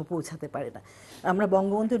মানুষ কোথাও পৌঁছাতে পারে না। আমরা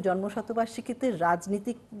বঙ্গবন্ধুর জন্মশতবার্ষিকীতে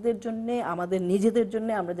রাজনীতিকদের জন্য, আমাদের নিজেদের জন্য,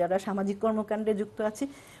 আমরা যারা সামাজিক কর্মকাণ্ডে যুক্ত আছি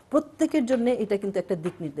প্রত্যেকের জন্য এটা কিন্তু একটা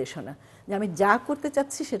দিক নির্দেশনা, যে আমি যা করতে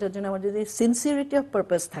চাচ্ছি সেটার জন্য আমার যদি সিনসিয়ারিটি অফ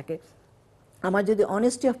পারপাস থাকে, আমার যদি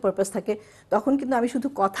অনেস্টি অফ পারপাস থাকে, তখন কিন্তু আমি শুধু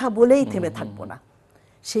কথা বলেই থেমে থাকবো না।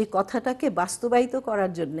 সেই কথাটাকে বাস্তবায়িত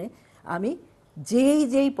করার জন্যে আমি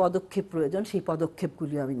যেই পদক্ষেপ প্রয়োজন সেই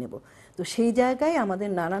পদক্ষেপগুলি আমি নেব। তো সেই জায়গায় আমাদের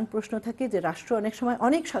নানান প্রশ্ন থাকে যে রাষ্ট্র অনেক সময়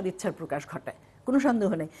অনেক সদিচ্ছার প্রকাশ ঘটায়, কোনো সন্দেহ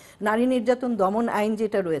নেই। নারী নির্যাতন দমন আইন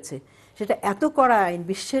যেটা রয়েছে সেটা এত কড়া আইন,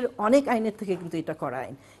 বিশ্বের অনেক আইনের থেকে কিন্তু এটা কড়া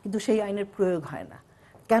আইন, কিন্তু সেই আইনের প্রয়োগ হয় না।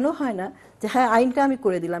 কেন হয় না? যে হ্যাঁ আইনটা আমি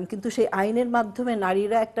করে দিলাম, কিন্তু সেই আইনের মাধ্যমে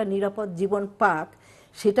নারীরা একটা নিরাপদ জীবন পাক,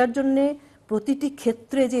 সেটার জন্যে প্রতিটি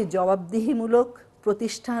ক্ষেত্রে যে জবাবদিহিমূলক,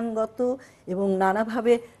 প্রতিষ্ঠানগত এবং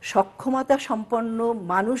নানাভাবে সক্ষমতা সম্পন্ন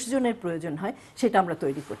মানুষজনের প্রয়োজন হয়, সেটা আমরা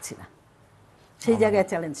তৈরি করছি না। সেই জায়গায়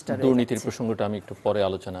চ্যালেঞ্জটা রয়েছে। দুর্নীতির প্রসঙ্গটা আমি একটু পরে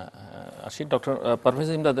আলোচনা আসি। ডক্টর পারভেজ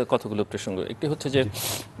ইমদাদের কতগুলো প্রসঙ্গ, একটি হচ্ছে যে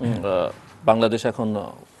বাংলাদেশ এখন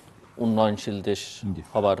উন্নয়নশীল দেশ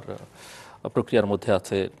হবার প্রক্রিয়ার মধ্যে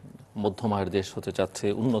আছে, মধ্যম আয়ের দেশ হতে চাচ্ছে,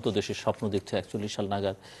 উন্নত দেশের স্বপ্ন দেখছে 41 সাল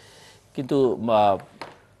নাগাদ। কিন্তু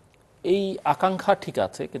এই আকাঙ্ক্ষা ঠিক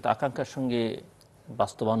আছে, কিন্তু আকাঙ্ক্ষার সঙ্গে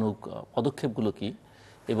বাস্তবানুগ পদক্ষেপগুলো কি,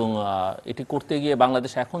 এবং এটি করতে গিয়ে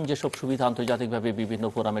বাংলাদেশ এখন যেসব সুবিধা আন্তর্জাতিকভাবে বিভিন্ন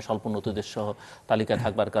ফোরামে স্বল্পোন্নত দেশ সহ তালিকায়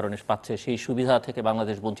থাকবার কারণে পাচ্ছে, সেই সুবিধা থেকে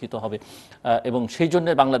বাংলাদেশ বঞ্চিত হবে, এবং সেই জন্য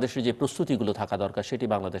বাংলাদেশের যে প্রস্তুতিগুলো থাকা দরকার সেটি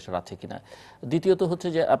বাংলাদেশের আছে কিনা। দ্বিতীয়ত হচ্ছে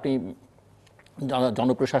যে আপনি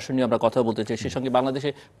জনপ্রশাসন নিয়ে আমরা কথা বলতে চাই, সেই সঙ্গে বাংলাদেশে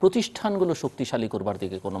প্রতিষ্ঠানগুলো শক্তিশালী করবার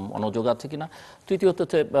দিকে কোনো মনোযোগ আছে কিনা। তৃতীয়ত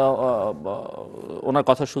হচ্ছে ওনার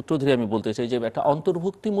কথার সূত্র ধরে আমি বলতে চাই যে একটা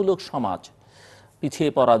অন্তর্ভুক্তিমূলক সমাজ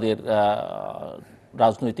পিছিয়ে পড়াদের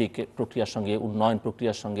রাজনৈতিক প্রক্রিয়ার সঙ্গে, উন্নয়ন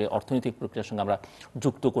প্রক্রিয়ার সঙ্গে, অর্থনৈতিক প্রক্রিয়ার সঙ্গে আমরা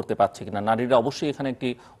যুক্ত করতে পারছি কিনা। নারীরা অবশ্যই এখানে একটি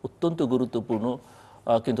অত্যন্ত গুরুত্বপূর্ণ,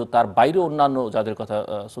 কিন্তু তার বাইরে অন্যান্য যাদের কথা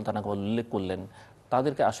সুলতানা কামাল উল্লেখ করলেন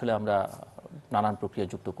তাদেরকে আসলে আমরা নানান প্রক্রিয়া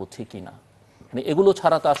যুক্ত করছি কিনা। মানে এগুলো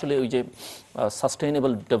ছাড়া তো আসলে ওই যে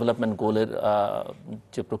সাস্টেইনেবল ডেভেলপমেন্ট গোলের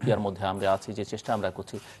যে প্রক্রিয়ার মধ্যে আমরা আছি, যে চেষ্টা আমরা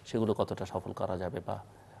করছি, সেগুলো কতটা সফল করা যাবে। বা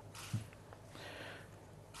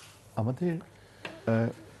আমাদের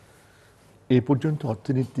এ পর্যন্ত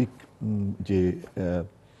অর্থনৈতিক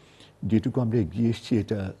যেটুকু আমরা এগিয়ে এসেছি,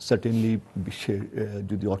 এটা সার্টেনলি বিশ্বের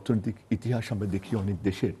যদি অর্থনৈতিক ইতিহাস আমরা দেখি অনেক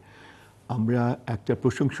দেশের, আমরা একটা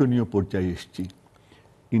প্রশংসনীয় পর্যায়ে এসেছি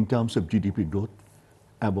in terms of GDP growth,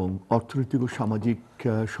 এবং অর্থনৈতিক ও সামাজিক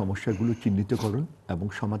সমস্যাগুলো চিহ্নিতকরণ এবং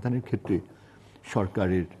সমাধানের ক্ষেত্রে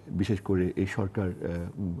সরকারের, বিশেষ করে এই সরকার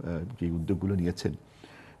যে উদ্যোগগুলো নিয়েছেন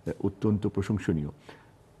অত্যন্ত প্রশংসনীয়।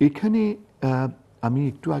 এখানে আমি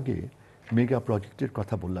একটু আগে মেগা প্রজেক্টের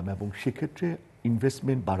কথা বললাম, এবং সেক্ষেত্রে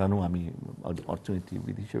ইনভেস্টমেন্ট বাড়ানো, আমি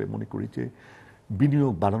অর্থনীতিবিদ হিসেবে মনে করি যে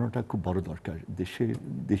বিনিয়োগ বাড়ানোটা খুব বড় দরকার।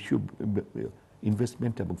 দেশীয়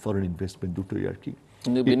ইনভেস্টমেন্ট এবং ফরেন ইনভেস্টমেন্ট দুটোই আর কি।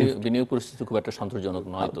 বিনিয়োগ পরিস্থিতি খুব একটা সন্তোষজনক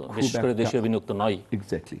নয়, তো বিশেষ করে দেশীয় বিনিয়োগ তো নয়।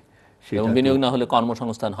 এক্স্যাক্টলি। এবং বিনিয়োগ না হলে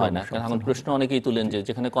কর্মসংস্থান হয় না। এখন প্রশ্ন অনেকেই তুলেন যে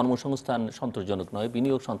যেখানে কর্মসংস্থান সন্তোষজনক নয়,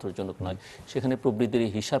 বিনিয়োগ সন্তোষজনক নয়, সেখানে প্রবৃদ্ধির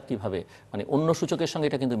হিসাব কিভাবে, মানে অন্য সূচকের সঙ্গে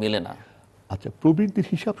এটা কিন্তু মেলে না। আচ্ছা, প্রবৃদ্ধির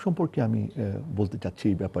হিসাব সম্পর্কে আমি বলতে চাচ্ছি,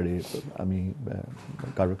 এই ব্যাপারে আমি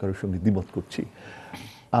কারোর সঙ্গে দ্বিমত করছি।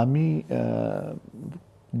 আমি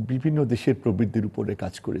বিভিন্ন দেশের প্রবৃদ্ধির উপরে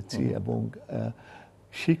কাজ করেছি, এবং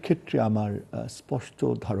সেই ক্ষেত্রে আমার স্পষ্ট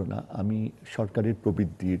ধারণা, আমি সরকারের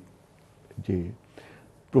প্রবৃদ্ধির যে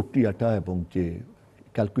প্রক্রিয়াটা এবং যে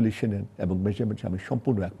ক্যালকুলেশন এবং মেজারমেন্ট, আমি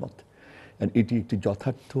সম্পূর্ণ একমত। এটি একটি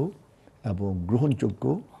যথার্থ এবং গ্রহণযোগ্য,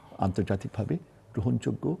 আন্তর্জাতিকভাবে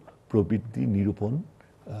গ্রহণযোগ্য প্রবৃদ্ধি নিরূপণ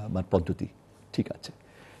পদ্ধতি। ঠিক আছে,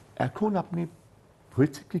 এখন আপনি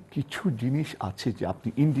হয়েছে কি, কিছু জিনিস আছে যে আপনি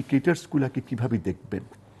ইন্ডিকেটার্সগুলোকে কিভাবে দেখবেন,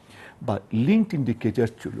 বা লিঙ্কড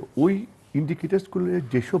ইন্ডিকেটার্স ছিল, ওই ইন্ডিকেটার্সগুলো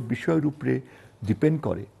যেসব বিষয়ের উপরে ডিপেন্ড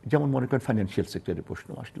করে, যেমন মনে করেন ফাইন্যান্সিয়াল সেক্টরের প্রশ্ন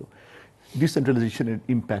আসলো, ডিসেন্ট্রালাইজেশনের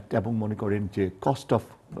ইম্প্যাক্ট, এবং মনে করেন যে কস্ট অফ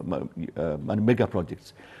মেগা প্রজেক্টস,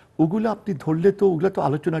 ওগুলো আপনি ধরলে তো ওগুলো তো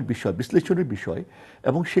আলোচনার বিষয়, বিশ্লেষণের বিষয়,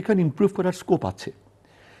 এবং সেখানে ইমপ্রুভ করার স্কোপ আছে।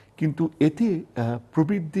 কিন্তু এতে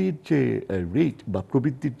প্রবৃদ্ধির যে রেট বা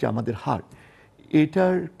প্রবৃদ্ধির যে আমাদের হার,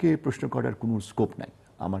 এটাকে প্রশ্ন করার কোনো স্কোপ নাই,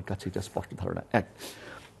 আমার কাছে এটা স্পষ্ট ধারণা। এক।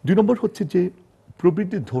 2 নম্বর হচ্ছে যে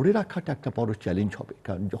প্রবৃদ্ধি ধরে রাখাটা একটা বড় চ্যালেঞ্জ হবে,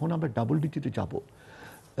 কারণ যখন আমরা ডাবল ডিজিটে যাব,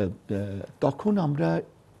 তখন আমরা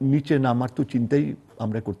নিচে নামার তো চিন্তাই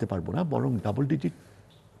আমরা করতে পারবো না, বরং ডাবল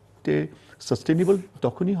ডিজিটে সাস্টেনেবল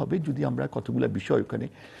তখনই হবে যদি আমরা কতগুলো বিষয় ওখানে,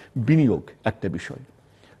 বিনিয়োগ একটা বিষয়,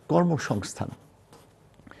 কর্মসংস্থান,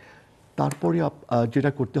 তারপরে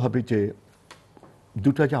যেটা করতে হবে যে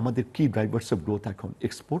দুটা যে আমাদের কি ড্রাইভার্স অফ গ্রোথ এখন,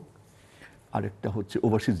 এক্সপোর্ট আর একটা হচ্ছে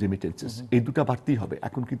ওভারসিজ রেমিটেন্সেস, এই দুটা বাড়তেই হবে।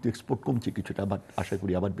 এখন কিন্তু এক্সপোর্ট কমছে কিছুটা, বাট আশা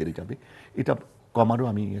করি আবার বেড়ে যাবে। এটা কমারও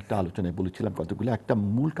আমি একটা আলোচনায় বলেছিলাম কতগুলো। একটা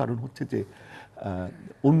মূল কারণ হচ্ছে যে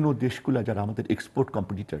অন্য দেশগুলো যারা আমাদের এক্সপোর্ট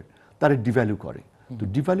কম্পিটিটর তারা ডিভ্যালু করে, তো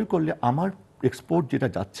ডিভ্যালু করলে আমার এক্সপোর্ট যেটা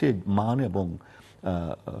যাচ্ছে মান এবং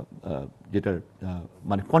যেটার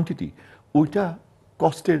মানে কোয়ান্টিটি, ওইটা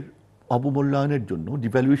কস্টের অবমূল্যায়নের জন্য,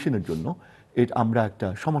 ডিভ্যালুয়েশনের জন্য আমরা একটা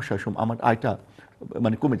সমস্যার আমার আয়টা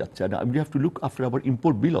মানে কমে যাচ্ছে। আর we have to look after our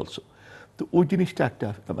import bill also. তো ওই জিনিসটা একটা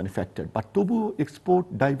মানে ফ্যাক্টর। বাট তবুও এক্সপোর্ট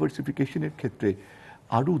ডাইভার্সিফিকেশনের ক্ষেত্রে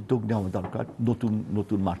আরও উদ্যোগ নেওয়া দরকার, নতুন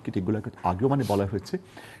নতুন মার্কেট, এগুলোকে আগেও মানে বলা হয়েছে।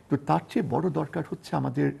 তো তার চেয়ে বড় দরকার হচ্ছে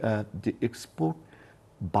আমাদের যে এক্সপোর্ট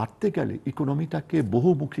বাড়তে গেলে ইকোনমিটাকে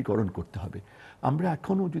বহুমুখীকরণ করতে হবে। আমরা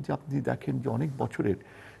এখনও যদি আপনি দেখেন যে অনেক বছরের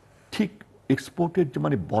ঠিক এক্সপোর্টের যে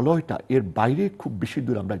মানে বলয়টা এর বাইরে খুব বেশি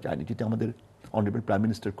দূর আমরা যাইনি, যেটা আমাদের অনারেবল প্রাইম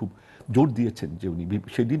মিনিস্টার খুব জোর দিয়েছেন যে উনি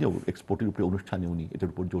সেদিনেও এক্সপোর্টের উপরে অনুষ্ঠানে উনি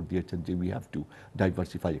এটার উপর জোর দিয়েছেন যে we have to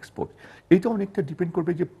diversify export. এটা অনেকটা ডিপেন্ড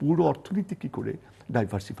করবে যে পুরো অর্থনীতি কী করে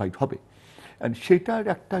ডাইভার্সিফাইড হবে। অ্যান্ড সেটার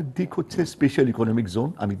একটা দিক হচ্ছে স্পেশাল ইকোনমিক জোন,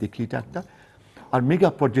 আমি দেখি এটা একটা। আর মেগা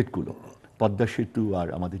প্রজেক্টগুলো, পদ্মা সেতু আর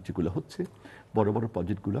আমাদের যেগুলো হচ্ছে বড় বড়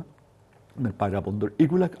প্রজেক্টগুলো, পায়রা বন্দর,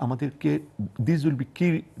 এগুলা আমাদেরকে, দিস উইল বি কি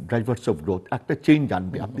ড্রাইভার্স অফ গ্রোথ, একটা চেঞ্জ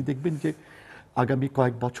আনবে। আপনি দেখবেন যে আগামী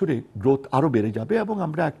কয়েক বছরে গ্রোথ আরও বেড়ে যাবে। এবং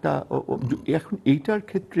আমরা একটা এখন এইটার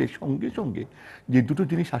ক্ষেত্রে সঙ্গে সঙ্গে যে দুটো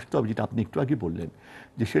জিনিস আসতে হবে, যেটা আপনি একটু আগে বললেন,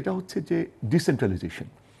 যে সেটা হচ্ছে যে ডিসেন্ট্রালাইজেশন।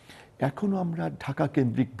 এখনও আমরা ঢাকা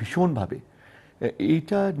কেন্দ্রিক ভীষণভাবে,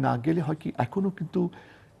 এইটা না গেলে হয় কি, এখনও কিন্তু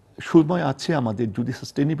সময় আছে আমাদের, যদি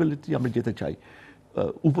সাস্টেনেবিলিটি আমরা যেতে চাই,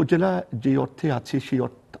 উপজেলা যে অর্থে আছে সেই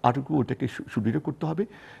অর্থ আরও ওটাকে সুদৃঢ় করতে হবে।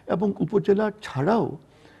 এবং উপজেলা ছাড়াও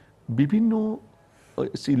বিভিন্ন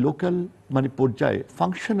লোকাল মানে পর্যায়ে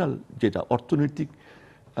ফাংশনাল যেটা অর্থনৈতিক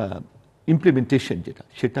ইমপ্লিমেন্টেশন যেটা,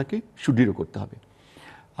 সেটাকে সুদৃঢ় করতে হবে।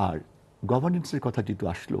 আর গভর্নেন্সের কথা যেহেতু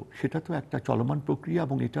আসলো, সেটা তো একটা চলমান প্রক্রিয়া,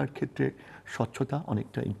 এবং এটার ক্ষেত্রে স্বচ্ছতা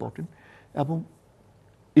অনেকটা ইম্পর্টেন্ট। এবং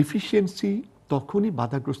এফিসিয়েন্সি তখনই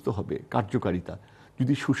বাধাগ্রস্ত হবে, কার্যকারিতা,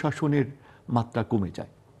 যদি সুশাসনের মাত্রা কমে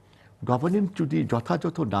যায়। গভর্নেন্স যদি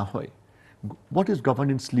যথাযথ না হয়, what is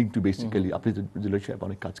governance link to basically, আপনি জুলাই সাহেব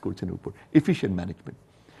অনেক কাজ করছেন এর উপর, এফিশিয়েন্ট ম্যানেজমেন্ট।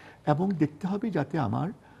 এবং দেখতে হবে যাতে আমার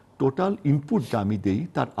টোটাল ইনপুট যা আমি দেই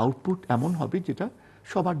তার আউটপুট এমন হবে যেটা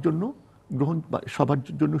সবার জন্য সবার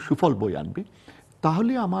জন্য সুফল বয়ে আনবে।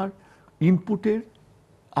 তাহলে আমার ইনপুটের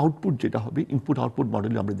আউটপুট যেটা হবে, ইনপুট আউটপুট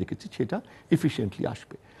মডেলে আমরা দেখেছি, সেটা এফিশিয়েন্টলি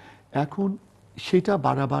আসবে। এখন সেটা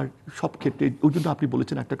বাড়াবার সব ক্ষেত্রে, ওই জন্য আপনি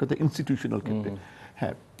বলেছেন একটা কথা, ইনস্টিটিউশনাল ক্ষেত্রে,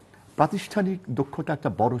 হ্যাঁ, প্রাতিষ্ঠানিক দক্ষতা একটা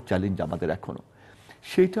বড় চ্যালেঞ্জ আমাদের এখনো।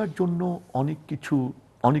 সেইটার জন্য অনেক কিছু,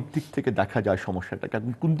 অনেক দিক থেকে দেখা যায় সমস্যাটাকে,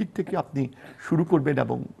 এবং কোন দিক থেকে আপনি শুরু করবেন।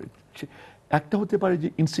 এবং একটা হতে পারে যে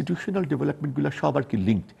ইনস্টিটিউশনাল ডেভেলপমেন্টগুলো সব আর কি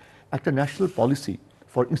লিঙ্কড, একটা national policy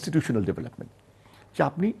for institutional development, যে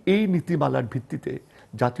আপনি এই নীতিমালার ভিত্তিতে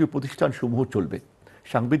জাতীয় প্রতিষ্ঠানসমূহ চলবে,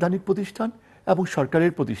 সাংবিধানিক প্রতিষ্ঠান এবং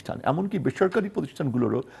সরকারের প্রতিষ্ঠান, এমনকি বেসরকারি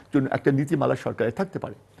প্রতিষ্ঠানগুলোরও জন্য একটা নীতিমালা সরকারে থাকতে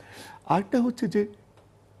পারে। আরেকটা হচ্ছে যে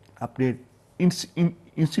আপনার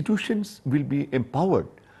institutions will be empowered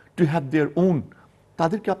to have their own,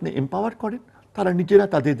 তাদেরকে আপনি এম্পাওয়ার করেন, তারা নিজেরা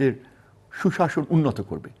তাদের সুশাসন উন্নত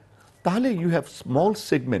করবে। তাহলে you have small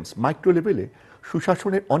segments, micro লেভেলে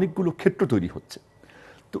সুশাসনের অনেকগুলো ক্ষেত্র তৈরি হচ্ছে।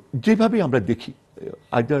 তো যেভাবে আমরা দেখি,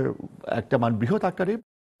 আইদার একটা বৃহৎ আকারে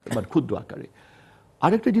বা ক্ষুদ্র আকারে।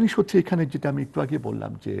 আরেকটা জিনিস হচ্ছে এখানে, যেটা আমি একটু আগে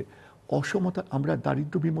বললাম, যে অসমতা, আমরা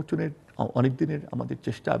দারিদ্র্য বিমোচনের অনেক দিনের আমাদের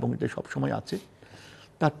চেষ্টা, এবং এটা সবসময় আছে।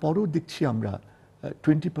 তারপরেও দেখছি আমরা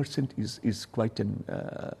 20% is quite an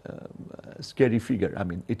scary figure.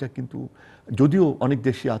 এটা কিন্তু যদিও অনেক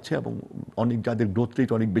দেশে আছে, এবং অনেক যাদের গ্রোথ রেট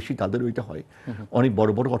অনেক বেশি তাদেরও এটা হয়, অনেক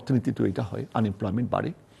বড় বড় অর্থনীতিতেও এটা হয়, আনএমপ্লয়মেন্ট বাড়ে।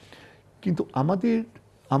 কিন্তু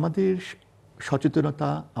আমাদের সচেতনতা,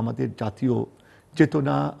 আমাদের জাতীয়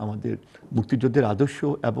চেতনা, আমাদের মুক্তিযুদ্ধের আদর্শ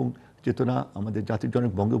এবং চেতনা, আমাদের জাতির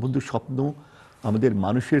জনক বঙ্গবন্ধুর স্বপ্ন, আমাদের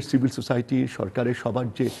মানুষের, সিভিল সোসাইটি, সরকারের সবার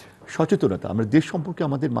যে সচেতনতা, আমরা দেশ সম্পর্কে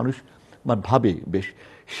আমাদের মানুষ ভাবে বেশ,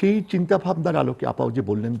 সেই চিন্তাভাবনার আলোকে আপাও যে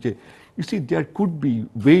বললেন যে you C there could be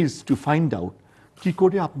ways to find out কী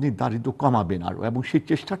করে আপনি দারিদ্র্য কমাবেন আরও, এবং সেই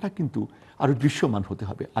চেষ্টাটা কিন্তু আরও দৃশ্যমান হতে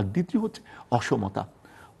হবে। আর দ্বিতীয় হচ্ছে অসমতা।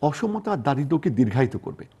 অসমতা দারিদ্র্যকে দীর্ঘায়িত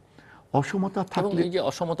করবে। অসমতা থাকলে, এই যে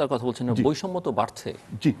অসমতার কথা বলছেন, বৈষম্য তো বাড়ছে।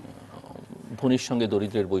 জি, ধনীর সঙ্গে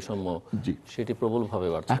দরিদ্রের বৈষম্য জি সেটি প্রবলভাবে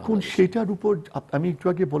বাড়ছে এখন বাংলাদেশে। সেটার উপর আমি একটু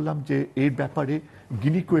আগে বললাম যে এর ব্যাপারে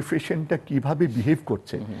গিনি কোএফিসিয়েন্টটা কিভাবে বিহেভ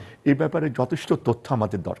করছে এই ব্যাপারে যথেষ্ট তথ্য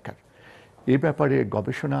আমাদের দরকার। এ ব্যাপারে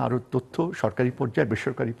গবেষণা আরও তথ্য সরকারি পর্যায়ে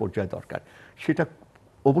বেসরকারি পর্যায়ে দরকার। সেটা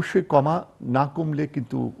অবশ্যই না কমলে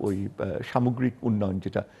কিন্তু ওই সামগ্রিক উন্নয়ন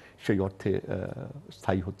যেটা সেই অর্থে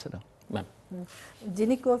স্থায়ী হচ্ছে না। ম্যাম,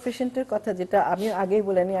 জিনি কোএফিসিয়েন্টের কথা যেটা আমি আগেই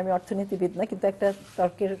বলিনি, আমি অর্থনীতিবিদ না, কিন্তু একটা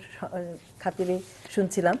তর্কের খাতিরে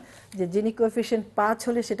শুনছিলাম যে জিনি কোএফিসিয়েন্ট 5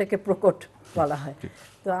 হলে সেটাকে প্রকট বলা হয়।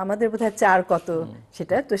 তো আমাদের বোধহয় 4 কত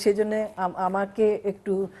সেটা, তো সেই জন্য আমাকে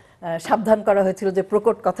একটু সাবধান করা হয়েছিল যে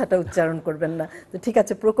প্রকট কথাটা উচ্চারণ করবেন না। তো ঠিক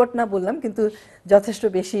আছে, প্রকট না বললাম, কিন্তু যথেষ্ট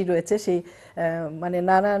বেশি রয়েছে সেই মানে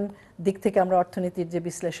নানান দিক থেকে আমরা অর্থনীতির যে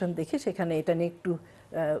বিশ্লেষণ দেখি সেখানে এটা নিয়ে একটু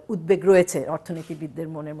উদ্বেগ রয়েছে অর্থনীতিবিদদের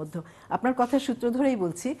মনের মধ্যে। আপনার কথার সূত্র ধরেই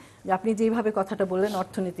বলছি যে আপনি যেভাবে কথাটা বললেন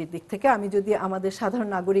অর্থনীতির দিক থেকে, আমি যদি আমাদের সাধারণ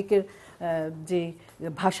নাগরিকের যে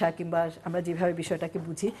ভাষা কিংবা আমরা যেভাবে বিষয়টাকে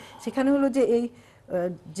বুঝি, সেখানে হলো যে এই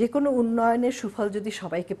যে কোনো উন্নয়নের সুফল যদি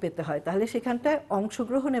সবাইকে পেতে হয় তাহলে সেখানটায়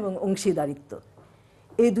অংশগ্রহণ এবং অংশীদারিত্ব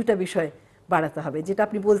এই দুটা বিষয় বাড়াতে হবে, যেটা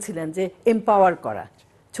আপনি বলছিলেন যে এম্পাওয়ার করা,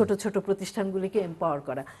 ছোট ছোট প্রতিষ্ঠানগুলিকে এম্পাওয়ার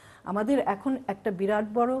করা। আমাদের এখন একটা বিরাট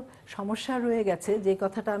বড় সমস্যা রয়ে গেছে, যে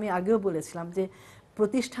কথাটা আমি আগেও বলেছিলাম, যে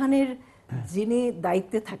প্রতিষ্ঠানের যিনি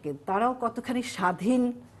দায়িত্বে থাকেন তারাও কতখানি স্বাধীন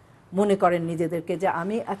মনে করেন নিজেদেরকে যে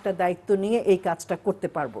আমি একটা দায়িত্ব নিয়ে এই কাজটা করতে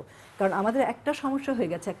পারবো। কারণ আমাদের একটা সমস্যা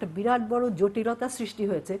হয়ে গেছে, একটা বিরাট বড় জটিলতা সৃষ্টি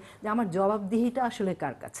হয়েছে যে আমার জবাবদিহিটা আসলে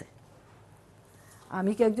কার কাছে।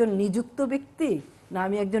 আমি কি একজন নিযুক্ত ব্যক্তি না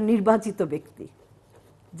আমি একজন নির্বাচিত ব্যক্তি?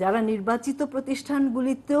 যারা নির্বাচিত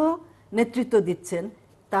প্রতিষ্ঠানগুলিতেও নেতৃত্ব দিচ্ছেন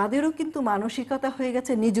তাদেরও কিন্তু মানসিকতা হয়ে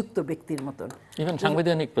গেছে নিযুক্ত ব্যক্তির মতন। ইভেন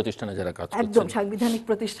সাংবিধানিক প্রতিষ্ঠানে যারা কাজ করছেন, একদম সাংবিধানিক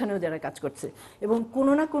প্রতিষ্ঠানেও যারা কাজ করছে, এবং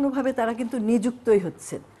কোনো না কোনোভাবে তারা কিন্তু নিযুক্তই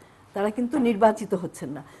হচ্ছেন, তারা কিন্তু নির্বাচিত হচ্ছেন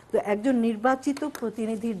না। তো একজন নির্বাচিত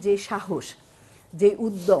প্রতিনিধির যে সাহস, যে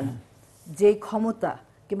উদ্যম, যে ক্ষমতা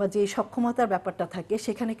কিংবা যে সক্ষমতার ব্যাপারটা থাকে,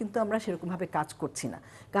 সেখানে কিন্তু আমরা সেরকমভাবে কাজ করছি না।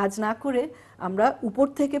 কাজ না করে আমরা উপর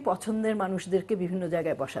থেকে পছন্দের মানুষদেরকে বিভিন্ন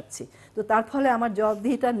জায়গায় বসাচ্ছি। তো তার ফলে আমার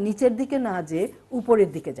জবাবদিহিটা নিচের দিকে না যেয়ে উপরের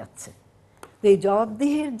দিকে যাচ্ছে। তো এই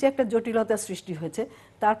জবাবদিহির যে একটা জটিলতা সৃষ্টি হয়েছে,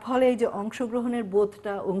 তার ফলে এই যে অংশগ্রহণের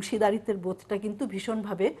বোধটা, অংশীদারিত্বের বোধটা কিন্তু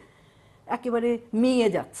ভীষণভাবে একেবারে মিইয়ে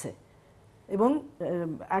যাচ্ছে। এবং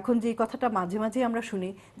এখন যে কথাটা মাঝে মাঝে আমরা শুনি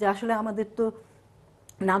যে আসলে আমাদের তো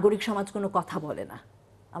নাগরিক সমাজ কোনো কথা বলে না,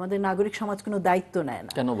 আমাদের নাগরিক সমাজ কোনো দায়িত্ব নেয়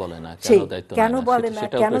না। কেন বলে না, সেই কেন দায়িত্ব কেন নেয় না, বলে না,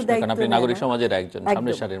 সেটাও কেন প্রশ্ন, কারণ দায়িত্ব আপনি নেয় নাগরিক না, সমাজের একজন সামনের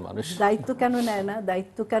একদম সারির মানুষ। দায়িত্ব কেন নেয় না,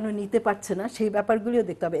 দায়িত্ব কেন নিতে পারছে না, সেই ব্যাপারগুলিও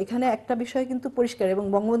দেখতে হবে। এখানে একটা বিষয় কিন্তু পরিষ্কার, এবং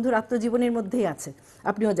বঙ্গবন্ধুর আত্মজীবনীর মধ্যেই আছে,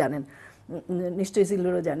 আপনিও জানেন, নিশ্চয়ই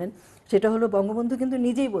জিল্লুরও জানেন, সেটা হলো বঙ্গবন্ধু কিন্তু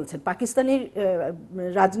নিজেই বলছেন, পাকিস্তানের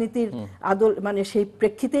রাজনীতির আদল মানে সেই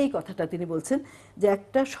প্রেক্ষিতেই কথাটা তিনি বলছেন যে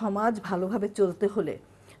একটা সমাজ ভালোভাবে চলতে হলে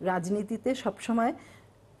রাজনীতিতে সবসময়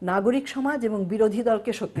নাগরিক সমাজ এবং বিরোধী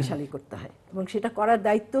দলকে শক্তিশালী করতে হয়, এবং সেটা করার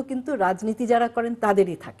দায়িত্ব কিন্তু রাজনীতি যারা করেন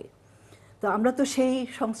তাদেরই থাকে। তো আমরা তো সেই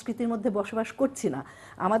সংস্কৃতির মধ্যে বসবাস করছি না।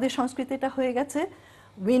 আমাদের সংস্কৃতিটা হয়ে গেছে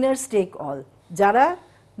উইনার্স টেক অল, যারা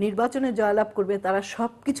নির্বাচনে জয়লাভ করবে তারা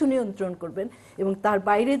সব কিছু নিয়ন্ত্রণ করবেন, এবং তার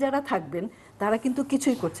বাইরে যারা থাকবেন তারা কিন্তু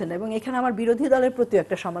কিছুই করছেন না। এবং এখানে আমার বিরোধী দলের প্রতি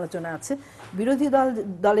একটা সমালোচনা আছে। বিরোধী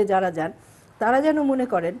দলে যারা যান তারা যেন মনে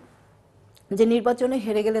করেন যে নির্বাচনে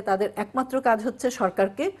হেরে গেলে তাদের একমাত্র কাজ হচ্ছে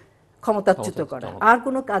সরকারকে ক্ষমতাচ্যুত করা, আর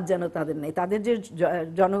কোনো কাজ যেন তাদের নেই। তাদের যে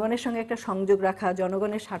জনগণের সঙ্গে একটা সংযোগ রাখা,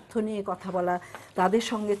 জনগণের স্বার্থ নিয়ে কথা বলা, তাদের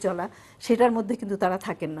সঙ্গে চলা, সেটার মধ্যে কিন্তু তারা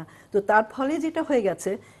থাকেন না। তো তার ফলে যেটা হয়ে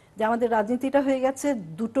গেছে যে আমাদের রাজনীতিটা হয়ে গেছে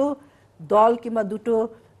দুটো দল কিংবা দুটো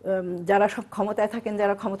যারা সব ক্ষমতায় থাকেন,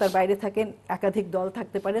 যারা ক্ষমতার বাইরে থাকেন, একাধিক দল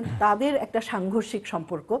থাকতে পারেন, তাদের একটা সাংঘর্ষিক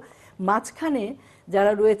সম্পর্ক। মাঝখানে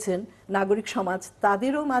যারা রয়েছেন নাগরিক সমাজ,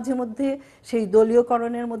 তাদেরও মাঝে মধ্যে সেই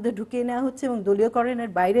দলীয়করণের মধ্যে ঢুকিয়ে নেওয়া হচ্ছে, এবং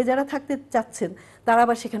দলীয়করণের বাইরে যারা থাকতে চাচ্ছেন তারা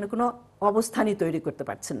আবার সেখানে কোনো অবস্থানই তৈরি করতে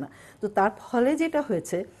পারছেন না। তো তার ফলে যেটা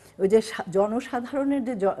হয়েছে, ওই যে জনসাধারণের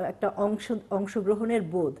যে একটা অংশগ্রহণের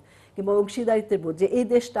বোধ কিংবা অংশীদারিত্বের বোধ, যে এই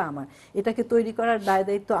দেশটা আমার, এটাকে তৈরি করার দায়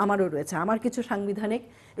দায়িত্ব আমারও রয়েছে, আমার কিছু সাংবিধানিক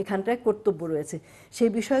এখানটায় কর্তব্য রয়েছে, সেই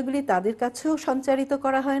বিষয়গুলি তাদের কাছেও সঞ্চারিত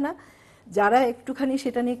করা হয় না। যারা একটুখানি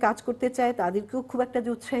সেটা নিয়ে কাজ করতে চায় তাদেরকেও খুব একটা যে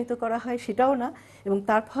উৎসাহিত করা হয় সেটাও না। এবং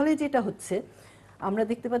তার ফলে যেটা হচ্ছে, আমরা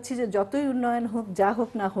দেখতে পাচ্ছি যে যতই উন্নয়ন হোক, যা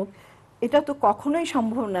হোক না হোক, এটা তো কখনোই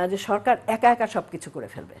সম্ভব না যে সরকার একা একা সব কিছু করে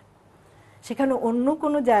ফেলবে। সেখানে অন্য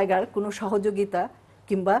কোনো জায়গার কোনো সহযোগিতা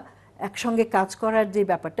কিংবা একসঙ্গে কাজ করার যে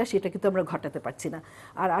ব্যাপারটা, সেটা কিন্তু আমরা ঘটাতে পারছি না।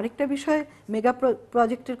 আর আরেকটা বিষয়, মেগা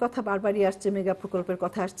প্রজেক্টের কথা বারবারই আসছে, মেগা প্রকল্পের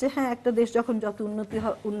কথা আসছে। হ্যাঁ, একটা দেশ যখন যত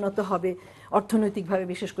উন্নত হবে অর্থনৈতিকভাবে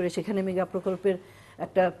বিশেষ করে, সেখানে মেগা প্রকল্পের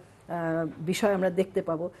একটা বিষয় আমরা দেখতে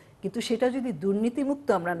পাবো, কিন্তু সেটা যদি দুর্নীতিমুক্ত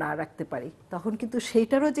আমরা না রাখতে পারি তখন কিন্তু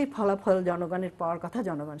সেইটারও যে ফলাফল জনগণের পাওয়ার কথা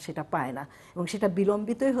জনগণ সেটা পায় না এবং সেটা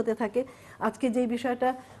বিলম্বিতই হতে থাকে। আজকে যেই বিষয়টা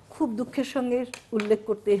খুব দুঃখের সঙ্গে উল্লেখ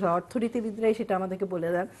করতেই হয়, অর্থনীতিবিদরাই সেটা আমাদেরকে বলে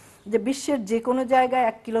দেন যে বিশ্বের যে কোনো জায়গায়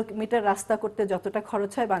 1 কিলোমিটার রাস্তা করতে যতটা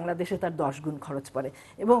খরচ হয় বাংলাদেশে তার 10 গুণ খরচ পড়ে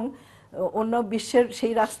এবং অন্য বিশ্বের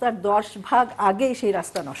সেই রাস্তার 10 ভাগ আগেই সেই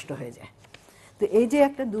রাস্তা নষ্ট হয়ে যায়। তো এই যে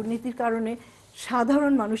একটা দুর্নীতির কারণে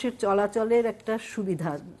সাধারণ মানুষের চলাচলের একটা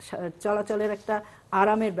সুবিধা, চলাচলের একটা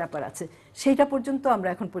আরামের ব্যাপার আছে, সেইটা পর্যন্ত আমরা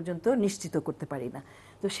এখন পর্যন্ত নিশ্চিত করতে পারি না।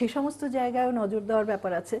 তো সেই সমস্ত জায়গায়ও নজর দেওয়ার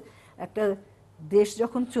ব্যাপার আছে। একটা দেশ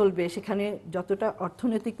যখন চলবে সেখানে যতটা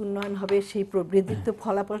অর্থনৈতিক উন্নয়ন হবে সেই প্রবৃদ্ধির তো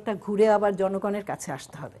ফলাফলটা ঘুরে আবার জনগণের কাছে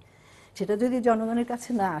আসতে হবে। সেটা যদি জনগণের কাছে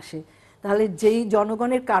না আসে তাহলে যেই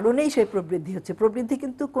জনগণের কারণেই সেই প্রবৃদ্ধি হচ্ছে, প্রবৃদ্ধি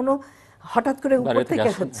কিন্তু কোনো হঠাৎ করে উপর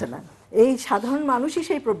থেকে হচ্ছে না, এই সাধারণ মানুষই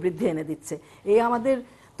সেই প্রবৃদ্ধি এনে দিচ্ছে। এই আমাদের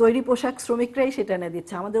তৈরি পোশাক শ্রমিকরাই সেটা এনে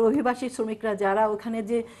দিচ্ছে, আমাদের অভিবাসী শ্রমিকরা যারা ওখানে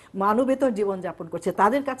যে মানবেতর জীবনযাপন করছে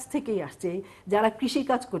তাদের কাছ থেকেই আসছে, যারা কৃষি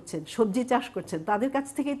কাজ করছেন সবজি চাষ করছেন তাদের কাছ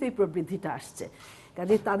থেকেই তো এই প্রবৃদ্ধিটা আসছে।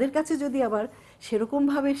 কাজে তাদের কাছে যদি আবার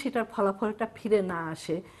সেরকমভাবে সেটার ফলাফলটা ফিরে না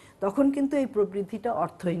আসে তখন কিন্তু এই প্রবৃদ্ধিটা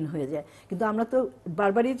অর্থহীন হয়ে যায়। কিন্তু আমরা তো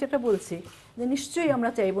বারবারই যেটা বলছি যে নিশ্চয়ই আমরা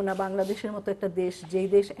চাইবো না বাংলাদেশের মতো একটা দেশ, যেই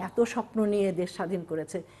দেশ এত স্বপ্ন নিয়ে দেশ স্বাধীন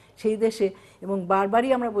করেছে সেই দেশে, এবং বারবারই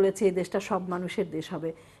আমরা বলেছি এই দেশটা সব মানুষের দেশ হবে,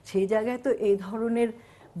 সেই জায়গায় তো এই ধরনের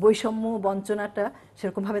বৈষম্য বঞ্চনাটা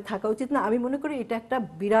সেরকমভাবে থাকা উচিত না। আমি মনে করি এটা একটা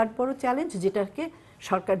বিরাট বড় চ্যালেঞ্জ যেটাকে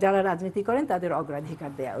সরকার যারা রাজনীতি করেন তাদের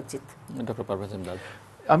অগ্রাধিকার দেওয়া উচিত। ডক্টর পারভেজ এমদাদ,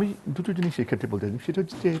 আমি দুটো জিনিস এক্ষেত্রে বলতে চাই। সেটা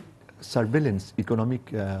হচ্ছে যে সার্ভেলেন্স, ইকোনমিক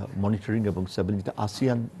মনিটরিং এবং সার্ভেলেন্স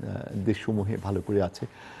আসিয়ান দেশসমূহে ভালো করে আছে।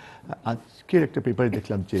 আজকের একটা পেপারে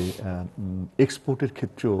দেখলাম যে এক্সপোর্টের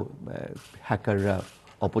ক্ষেত্রেও হ্যাকাররা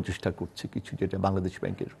অপচেষ্টা করছে কিছু, যেটা বাংলাদেশ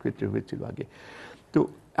ব্যাংকের ক্ষেত্রে হয়েছিল আগে। তো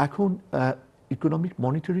এখন ইকোনমিক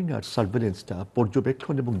মনিটরিং আর সার্ভেলেন্সটা,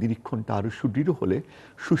 পর্যবেক্ষণ এবং নিরীক্ষণটা আরও সুদৃঢ় হলে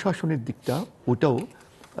সুশাসনের দিকটা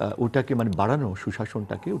ওটাকে মানে বাড়ানো,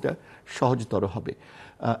 সুশাসনটাকে ওটা সহজতর হবে।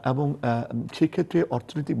 এবং সেক্ষেত্রে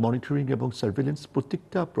অর্থনৈতিক মনিটরিং এবং সার্ভেলেন্স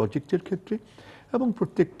প্রত্যেকটা প্রজেক্টের ক্ষেত্রে এবং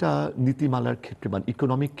প্রত্যেকটা নীতিমালার ক্ষেত্রে, মানে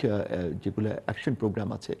ইকোনমিক যেগুলো অ্যাকশন প্রোগ্রাম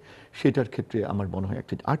আছে সেটার ক্ষেত্রে আমার মনে হয়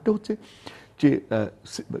একটা। আরেকটা হচ্ছে যে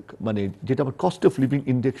মানে যেটা আমার কস্ট অফ লিভিং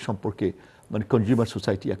ইন্ডেক্স সম্পর্কে, মানে কনজিউমার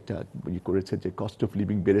সোসাইটি একটা করেছে যে কস্ট অফ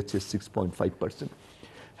লিভিং বেড়েছে 6.5%।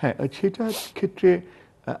 হ্যাঁ, সেটার ক্ষেত্রে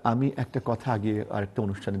আমি একটা কথা আগে আরেকটা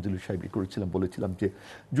অনুষ্ঠানে জুলুস সাহেব করেছিলাম, বলেছিলাম যে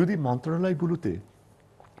যদি মন্ত্রণালয়গুলোতে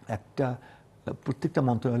প্রত্যেকটা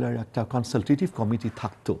মন্ত্রণালয়ের একটা কনসালটেটিভ কমিটি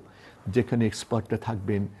থাকতো, যেখানে এক্সপার্টরা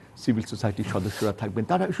থাকবেন, সিভিল সোসাইটির সদস্যরা থাকবেন,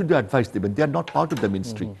 তারা শুধু অ্যাডভাইস দেবেন, দে are not part of the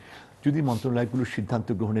ministry. যদি মন্ত্রণালয়গুলোর সিদ্ধান্ত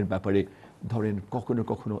গ্রহণের ব্যাপারে ধরেন কখনো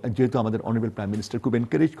কখনো, যেহেতু আমাদের অনারেবল প্রাইম মিনিস্টার খুব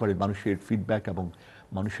এনকারেজ করেন মানুষের ফিডব্যাক এবং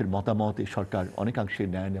মানুষের মতামত, এই সরকার অনেকাংশে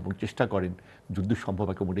নেন এবং চেষ্টা করেন যুদ্ধ সম্ভব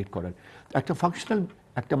অ্যাকোমোডেট করার। একটা ফাংশনাল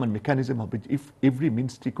একটা মানে মেকানিজম হবে, if every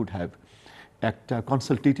ministry could have একটা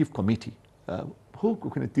কনসালটেটিভ কমিটি, হোক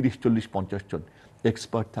ওখানে 30, 40, 50 জন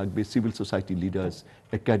এক্সপার্ট থাকবে, civil society leaders,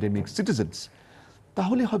 academic, citizens.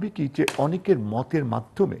 তাহলে হবে কি যে অনেকের মতের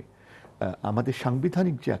মাধ্যমে আমাদের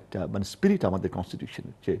সাংবিধানিক যে একটা মানে স্পিরিট আমাদের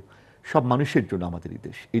কনস্টিটিউশনের, যে সব মানুষের জন্য আমাদের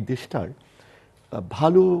এই দেশটার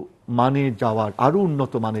ভালো মানে যাওয়ার, আরও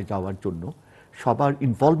উন্নত মানে যাওয়ার জন্য সবার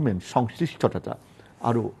ইনভলভমেন্ট, সংশ্লিষ্টতাটা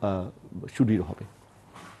আরও সুদৃঢ় হবে।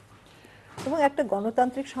 এবং একটা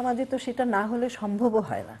গণতান্ত্রিক সমাজে তো সেটা না হলে সম্ভবও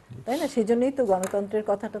হয় না, তাই না? সেই জন্যই তো গণতন্ত্রের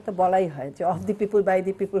কথাটা তো বলাই হয় যে of the people, by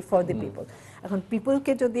the people, for the people. এখন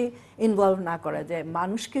পিপলকে যদি ইনভলভ না করা যায়,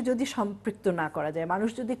 মানুষকে যদি সম্পৃক্ত না করা যায়, মানুষ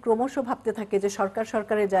যদি ক্রমশ ভাবতে থাকে যে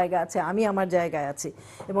সরকারের জায়গা আছে, আমি আমার জায়গায় আছি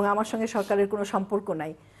এবং আমার সঙ্গে সরকারের কোনো সম্পর্ক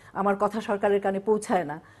নাই, আমার কথা সরকারের কানে পৌঁছায়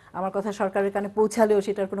না, আমার কথা সরকারের কানে পৌঁছালেও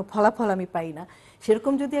সেটার কোনো ফলাফল আমি পাই না,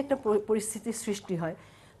 সেরকম যদি একটা পরিস্থিতির সৃষ্টি হয়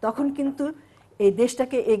তখন কিন্তু এই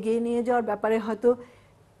দেশটাকে এগিয়ে নিয়ে যাওয়ার ব্যাপারে হয়তো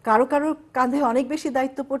কারো কারো কাঁধে অনেক বেশি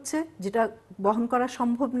দায়িত্ব পড়ছে যেটা বহন করা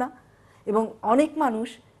সম্ভব না, এবং অনেক মানুষ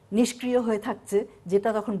নিষ্ক্রিয় হয়ে থাকছে যেটা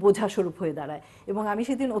তখন বোঝা স্বরূপ হয়ে দাঁড়ায়। এবং আমি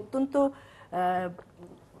সেদিন অত্যন্ত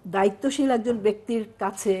দায়িত্বশীল একজন ব্যক্তির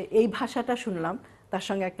কাছে এই ভাষাটা শুনলাম, তার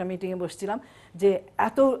সঙ্গে একটা মিটিংয়ে বসছিলাম, যে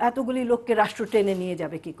এতগুলি লোককে রাষ্ট্র টেনে নিয়ে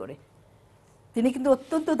যাবে কি করে। তিনি কিন্তু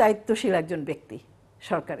অত্যন্ত দায়িত্বশীল একজন ব্যক্তি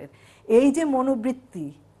সরকারের। এই যে মনোবৃত্তি,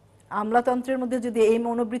 আমলাতন্ত্রের মধ্যে যদি এই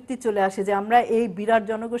মনোবৃত্তি চলে আসে যে আমরা এই বিরাট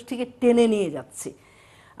জনগোষ্ঠীকে টেনে নিয়ে যাচ্ছি।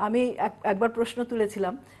 আমি একবার প্রশ্ন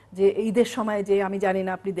তুলেছিলাম যে ঈদের সময়, যে আমি জানি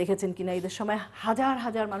না আপনি দেখেছেন কিনা, ঈদের সময় হাজার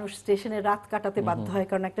হাজার মানুষ স্টেশনে রাত কাটাতে বাধ্য হয়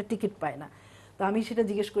কারণ একটা টিকিট পায় না। তো আমি সেটা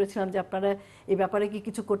জিজ্ঞেস করেছিলাম যে আপনারা এই ব্যাপারে কি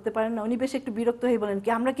কিছু করতে পারেন না? উনি বেশ একটু বিরক্ত হয়ে বলেন কি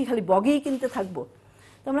আমরা কি খালি বগেই কিনতে থাকবো?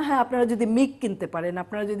 তোমরা হ্যাঁ আপনারা যদি মিগ কিনতে পারেন,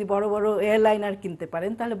 আপনারা যদি বড় বড় এয়ারলাইনার কিনতে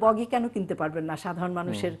পারেন, তাহলে বগি কেন কিনতে পারবেন না সাধারণ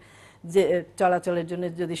মানুষের যে চলাচলের জন্য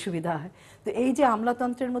যদি সুবিধা হয়। তো এই যে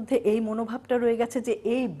আমলাতন্ত্রের মধ্যে এই মনোভাবটা রয়ে গেছে যে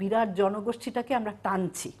এই বিরাট জনগোষ্ঠীটাকে আমরা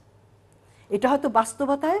টানছি, এটা হয়তো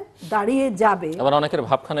বাস্তবতায় দাঁড়িয়ে যাবে। আবার অনেকের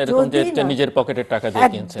ভাবখানা এরকম যে নিজের পকেটের টাকা দিয়ে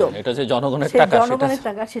কিনছে, এটা যে জনগণের টাকা, জনগণের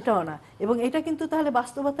টাকা সেটাও না। এবং এটা কিন্তু তাহলে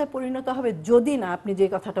বাস্তবতায় পরিণত হবে যদি না, আপনি যে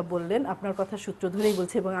কথাটা বললেন আপনার কথা সূত্র ধরেই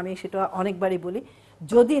বলছি এবং আমি সেটা অনেকবারই বলি,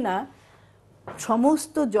 যদি না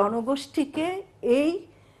সমস্ত জনগোষ্ঠীকে এই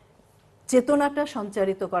চেতনাটা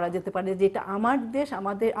সঞ্চারিত করা যেতে পারে যে এটা আমার দেশ,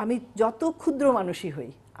 আমাদের, আমি যত ক্ষুদ্র মানুষই হই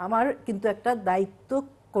আমার কিন্তু একটা দায়িত্ব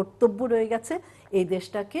কর্তব্য রয়ে গেছে এই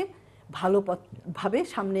দেশটাকে ভালোভাবে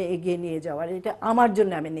সামনে এগিয়ে নিয়ে যাওয়ার, এটা আমার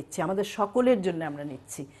জন্য আমি নিচ্ছি, আমাদের সকলের জন্য আমরা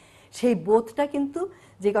নিচ্ছি। সেই বোধটা কিন্তু,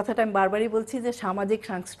 যে কথাটা আমি বারবারই বলছি যে সামাজিক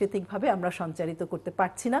সাংস্কৃতিকভাবে আমরা সঞ্চারিত করতে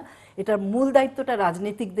পারছি না। এটার মূল দায়িত্বটা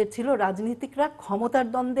রাজনীতিকদের ছিল। রাজনীতিকরা ক্ষমতার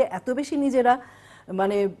দ্বন্দ্বে এত বেশি নিজেরা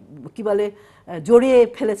মানে কি বলে জড়িয়ে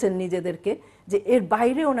ফেলেছেন নিজেদেরকে যে এর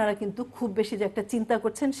বাইরে ওনারা কিন্তু খুব বেশি যে একটা চিন্তা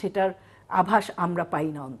করছেন সেটার আভাস আমরা পাই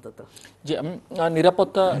না অন্তত। যে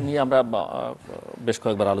নিরাপত্তা নিয়ে আমরা বেশ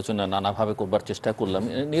কয়েকবার আলোচনা নানাভাবে করবার চেষ্টা করলাম।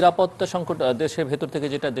 নিরাপত্তা সংকট দেশের ভেতর থেকে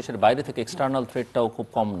যেটা, দেশের বাইরে থেকে এক্সটার্নাল থ্রেটটাও খুব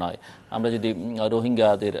কম নয়। আমরা যদি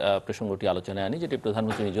রোহিঙ্গাদের প্রসঙ্গটি আলোচনায় আনি, যেটি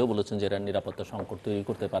প্রধানমন্ত্রী নিজেও বলেছেন যে এরা নিরাপত্তা সংকট তৈরি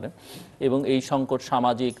করতে পারে, এবং এই সংকট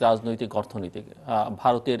সামাজিক, রাজনৈতিক, অর্থনৈতিক,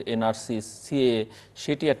 ভারতের এনআরসি, সিএ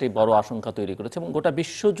সেটি একটি বড় আশঙ্কা তৈরি করেছে এবং গোটা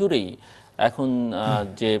বিশ্ব জুড়েই এখন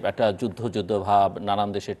যে একটা যুদ্ধ ভাব, নানান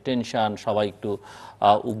দেশের টেনশন, সবাই একটু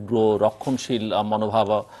উগ্র রক্ষণশীল মনোভাব,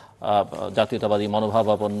 জাতীয়তাবাদী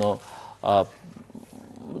মনোভাবাপন্ন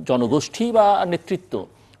জনগোষ্ঠী বা নেতৃত্ব,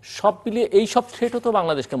 সব মিলিয়ে এই সব থ্রেটও তো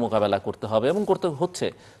বাংলাদেশকে মোকাবেলা করতে হবে এবং করতে হচ্ছে।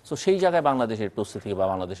 সো সেই জায়গায় বাংলাদেশের প্রস্তুতি বা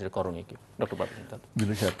বাংলাদেশের করণীয় কি? Doctor Parvez Emdad.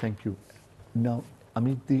 Thank you. নাও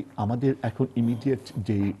আমি আমাদের এখন ইমিডিয়েট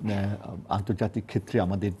যে আন্তর্জাতিক ক্ষেত্রে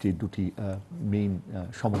আমাদের যে দুটি মেইন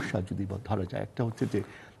সমস্যা যদি ধরা যায়, একটা হচ্ছে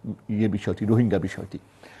যে বিষয়টি, রোহিঙ্গা বিষয়টি।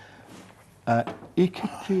 এই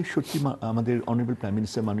ক্ষেত্রে সত্যি আমাদের অনারেবল প্রাইম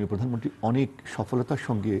মিনিস্টার, মাননীয় প্রধানমন্ত্রী অনেক সফলতার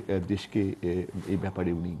সঙ্গে দেশকে এই ব্যাপারে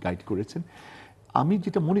উনি গাইড করেছেন। আমি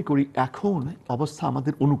যেটা মনে করি এখন অবস্থা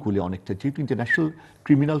আমাদের অনুকূলে অনেকটা, যেহেতু ইন্টারন্যাশনাল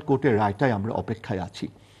ক্রিমিনাল কোর্টের রায়টাই আমরা অপেক্ষায় আছি।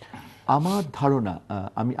 আমার ধারণা,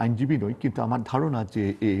 আমি আইনজীবী নই, কিন্তু আমার ধারণা যে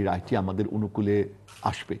এই রায়টি আমাদের অনুকূলে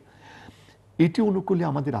আসবে। এটি অনুকূলে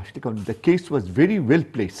আমাদের আসতে, কারণ the case was very well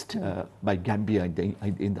placed by Gambia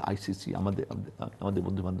in the ICC. আমাদের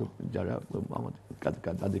বন্ধু বান্ধব যারা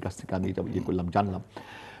তাদের কাছ থেকে আমি এটা ইয়ে করলাম, জানলাম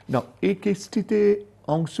না। এই কেসটিতে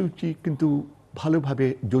অং সু চি কিন্তু ভালোভাবে,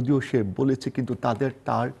 যদিও সে বলেছে, কিন্তু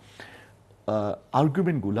তার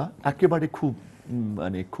আর্গুমেন্টগুলা একেবারে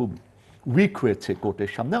খুব উইক হয়েছে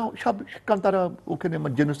কোর্টের সামনে। সব, কারণ তারা ওখানে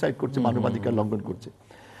জেনোসাইড করছে, মানবাধিকার লঙ্ঘন করছে।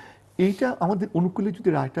 এইটা আমাদের অনুকূলে যদি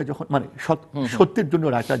রায়টা যখন সত্যের জন্য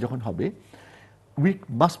রায়টা যখন হবে, we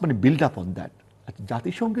must build up on that.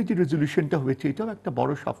 জাতিসংঘের যে রেজলিউশনটা হয়েছে, এটাও একটা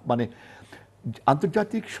বড়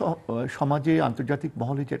আন্তর্জাতিক সমাজে, আন্তর্জাতিক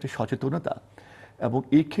মহলে যে একটা সচেতনতা এবং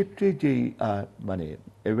এই ক্ষেত্রে যেই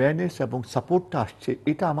অ্যাওয়ারনেস এবং সাপোর্টটা আসছে,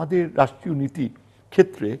 এটা আমাদের রাষ্ট্রীয় নীতি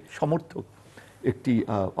ক্ষেত্রে সমর্থক একটি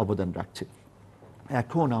অবদান রাখছে।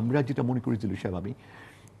 এখন আমরা যেটা মনে করি জুলু সাহেব, আমি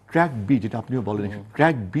ট্র্যাক বি, যেটা আপনিও বলেন,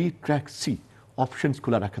 track B, track C options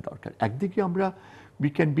খোলা রাখা দরকার। একদিকে আমরা we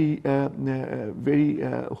can be very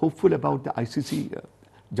hopeful about the ICC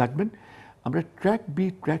judgement. আমরা ট্র্যাক বি,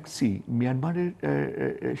 ট্র্যাক সি, মিয়ানমারের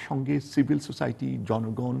সঙ্গে সিভিল সোসাইটি,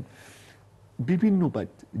 জনগণ, বিভিন্ন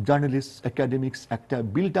জার্নালিস্ট, একাডেমিক্স, একটা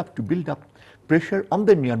build up pressure on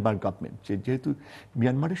the Myanmar government, যেহেতু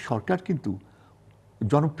মিয়ানমারের সরকার কিন্তু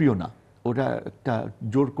জনপ্রিয় না, ওরা একটা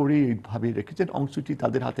জোর করে এইভাবে রেখেছেন। অংশটি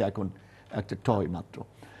তাদের হাতে এখন একটা টয় মাত্র।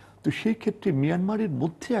 তো সেই ক্ষেত্রে মিয়ানমারের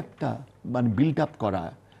মধ্যে একটা বিল্ড আপ করা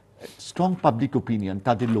স্ট্রং পাবলিক ওপিনিয়ন,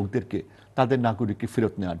 তাদের লোকদেরকে, তাদের নাগরিককে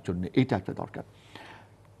ফেরত নেওয়ার জন্য, এইটা একটা দরকার।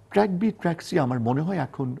 ট্র্যাক বি, ট্র্যাক সি আমার মনে হয়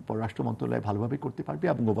এখন পররাষ্ট্র মন্ত্রণালয় ভালোভাবে করতে পারবে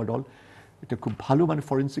এবং ওভারঅল এটা খুব ভালো।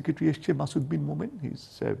 ফরেন সেক্রেটারি এসছে মাসুদ বিন মোমেন, he is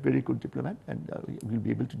very good diplomat and will be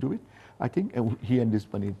able to do it, I think, he and his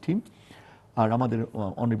team. আর আমাদের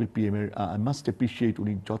অনারেবল পিএম এর আই মাস্ট অ্যাপ্রিসিয়েট,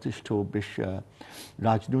 উনি যথেষ্ট বেশ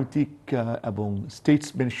রাজনৈতিক এবং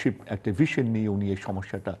স্টেটসম্যানশিপ একটা ভিশন নিয়ে উনি এই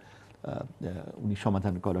সমস্যাটা উনি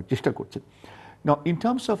সমাধান করার চেষ্টা করছেন। Now, in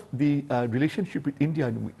terms of the relationship with India,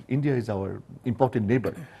 India is our important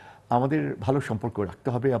neighbor. আমাদের ভালো সম্পর্ক রাখতে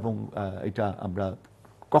হবে এবং এটা আমরা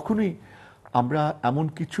কখনোই এমন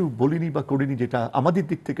কিছু বলিনি বা করিনি যেটা আমাদের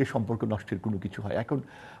দিক থেকে সম্পর্ক নষ্টের কোনো কিছু হয়। এখন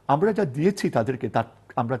আমরা যা দিয়েছি তাদেরকে,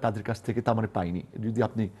 আমরা তাদের কাছ থেকে পাইনি। যদি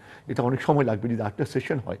আপনি, এটা অনেক সময় লাগবে, যদি একটা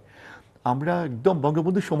সেশন হয়, আমরা একদম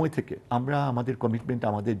বঙ্গবন্ধুর সময় থেকে আমরা আমাদের কমিটমেন্ট,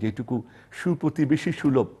 আমাদের যেটুকু সুপ্রতিবেশী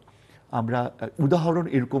সুলভ, আমরা উদাহরণ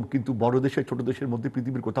এরকম কিন্তু বড় দেশের ছোট দেশের মধ্যে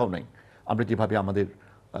পৃথিবীর কোথাও নাই। আমরা যেভাবে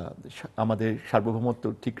আমাদের সার্বভৌমত্ব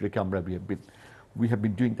ঠিক রেখে আমরা we have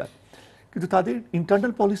been doing that. কিন্তু তাদের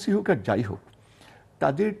ইন্টারনাল পলিসি হোক আর যাই হোক,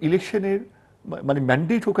 তাদের ইলেকশনের মানে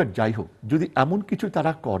ম্যান্ডেট হোক আর যাই হোক, যদি এমন কিছু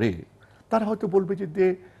তারা করে, তারা হয়তো বলবে যে they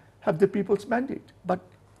have the people's mandate, but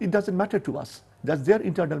it doesn't matter to us, that's there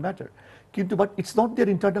internal matter. কিন্তু but it's not there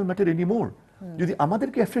internal matter anymore. যদি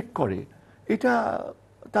আমাদেরকে এফেক্ট করে, এটা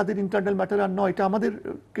তাদের ইন্টারনাল ম্যাটার আর নয়, এটা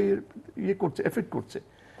আমাদেরকে ইয়ে করছে, এফেক্ট করছে।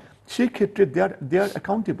 সেই ক্ষেত্রে দে আর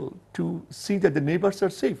accountable two see that the neighbours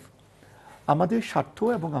R safe. আমাদের স্বার্থ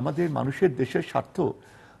এবং আমাদের মানুষের দেশের স্বার্থ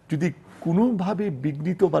যদি কোনোভাবে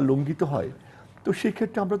বিঘ্নিত বা লঙ্ঘিত হয়, তো সেই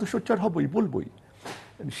ক্ষেত্রে আমরা তো সোচ্চার হবই, বলবই।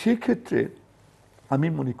 সেই ক্ষেত্রে আমি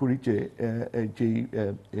মনে করি যে যেই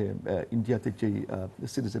ইন্ডিয়াতে যেই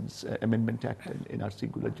সিটিজেন্স অ্যামেন্ডমেন্ট অ্যাক্ট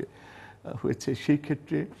এনআরসিগুলো যে হয়েছে, সেই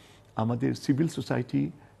ক্ষেত্রে আমাদের সিভিল সোসাইটি,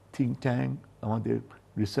 থিঙ্ক ট্যাঙ্ক, আমাদের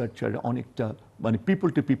রিসার্চার অনেকটা মানে পিপল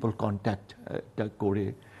টু পিপল কন্ট্যাক্টটা করে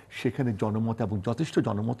সেখানে জনমত, এবং যথেষ্ট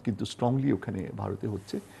জনমত কিন্তু স্ট্রংলি ওখানে ভারতে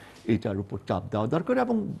হচ্ছে, এইটার উপর চাপ দেওয়া দরকার।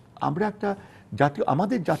 এবং আমরা একটা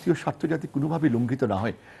আমাদের জাতীয় স্বার্থ যাতে কোনোভাবে লঙ্ঘিত না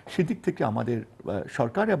হয়, সেদিক থেকে আমাদের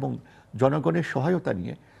সরকার এবং জনগণের সহায়তা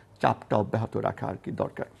নিয়ে চাপটা অব্যাহত রাখা আর কি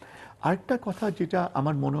দরকার। আরেকটা কথা যেটা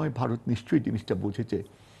আমার মনে হয় ভারত নিশ্চয়ই জিনিসটা বুঝেছে,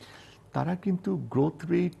 তারা কিন্তু গ্রোথ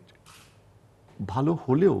রেট ভালো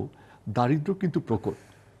হলেও দারিদ্র্য কিন্তু প্রকট।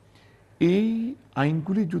 এই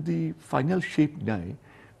আইনগুলি যদি ফাইনাল শেপ নেয়,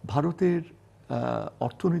 ভারতের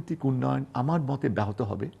অর্থনৈতিক উন্নয়ন আমার মতে ব্যাহত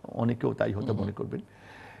হবে, অনেকেও তাই হতে মনে করবেন।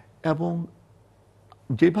 এবং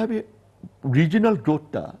যেভাবে রিজিনাল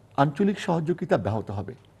গ্রোথটা, আঞ্চলিক সহযোগিতা ব্যাহত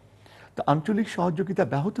হবে, তো আঞ্চলিক সহযোগিতা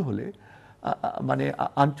ব্যাহত হলে মানে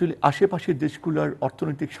আঞ্চলিক আশেপাশের দেশগুলোর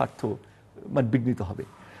অর্থনৈতিক স্বার্থ মানে বিঘ্নিত হবে।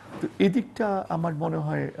 তো এদিকটা আমার মনে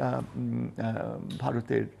হয়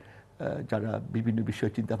ভারতের যারা বিভিন্ন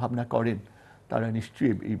বিষয়ে চিন্তা ভাবনা করেন, তারা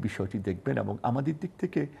নিশ্চয়ই এই বিষয়টি দেখবেন। এবং আমাদের দিক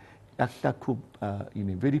থেকে একটা খুব in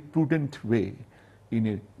a very prudent way, in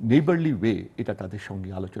a নেইবারলি way, এটা তাদের সঙ্গে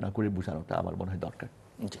আলোচনা করে বোঝানোটা আমার মনে হয় দরকার।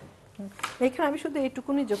 এখানে আমি শুধু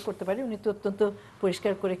এইটুকুনি যোগ করতে পারি, উনি তো অত্যন্ত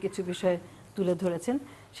পরিষ্কার করে কিছু বিষয় তুলে ধরেছেন।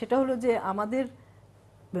 সেটা হলো যে আমাদের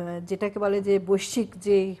যেটাকে বলে যে বৈশ্বিক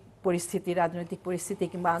যে পরিস্থিতি, রাজনৈতিক পরিস্থিতি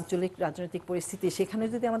কিংবা আঞ্চলিক রাজনৈতিক পরিস্থিতি, সেখানে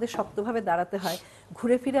যদি আমাদের শক্তভাবে দাঁড়াতে হয়,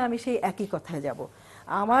 ঘুরে ফিরে আমি সেই একই কথায় যাব।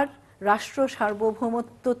 আমার রাষ্ট্র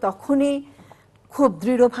সার্বভৌমত্ব তখনই খুব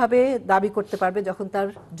দৃঢ়ভাবে দাবি করতে পারবে যখন তার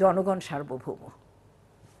জনগণ সার্বভৌম,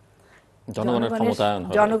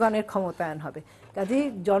 জনগণের ক্ষমতায়ন হবে। কাজেই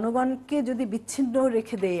জনগণকে যদি বিচ্ছিন্ন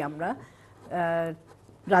রেখে দেই আমরা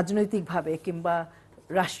রাজনৈতিকভাবে কিংবা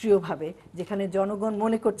রাষ্ট্রীয়ভাবে, যেখানে জনগণ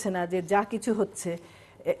মনে করছে না যে যা কিছু হচ্ছে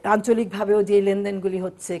আঞ্চলিকভাবেও যে লেনদেনগুলি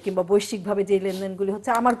হচ্ছে কিংবা বৈশ্বিকভাবে যে লেনদেনগুলি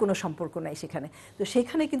হচ্ছে আমার কোনো সম্পর্ক নাই সেখানে, তো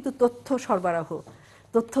সেখানে কিন্তু তথ্য সরবরাহ,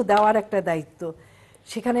 তথ্য দেওয়ার একটা দায়িত্ব,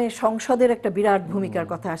 সেখানে সংসদের একটা বিরাট ভূমিকার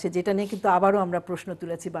কথা আসে, যেটা নিয়ে কিন্তু আবারও আমরা প্রশ্ন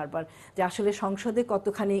তুলেছি বারবার, যে আসলে সংসদে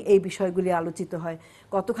কতখানি এই বিষয়গুলি আলোচিত হয়,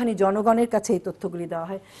 কতখানি জনগণের কাছে এই তথ্যগুলি দেওয়া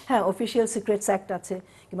হয়। হ্যাঁ, অফিসিয়াল সিক্রেটস অ্যাক্ট আছে,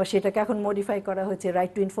 কিংবা সেটাকে এখন মডিফাই করা হয়েছে,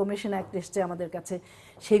 রাইট টু ইনফরমেশন অ্যাক্ট এসছে আমাদের কাছে,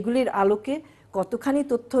 সেগুলির আলোকে কতখানি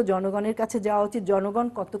তথ্য জনগণের কাছে যাওয়া উচিত, জনগণ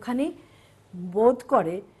কতখানি বোধ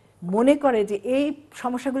করে, মনে করে যে এই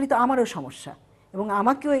সমস্যাগুলি তো আমারও সমস্যা এবং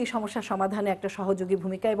আমাকেও এই সমস্যার সমাধানে একটা সহযোগী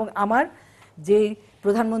ভূমিকা, এবং আমার যে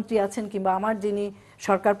প্রধানমন্ত্রী আছেন কিংবা আমার যিনি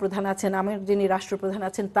সরকার প্রধান আছেন, আমার যিনি রাষ্ট্রপ্রধান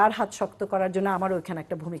আছেন, তার হাত শক্ত করার জন্য আমারও এখানে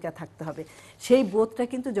একটা ভূমিকা থাকতে হবে, সেই বোধটা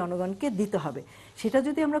কিন্তু জনগণকে দিতে হবে। সেটা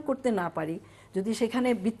যদি আমরা করতে না পারি, যদি সেখানে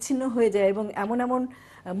বিচ্ছিন্ন হয়ে যায় এবং এমন এমন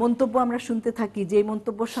মন্তব্য আমরা শুনতে থাকি, যে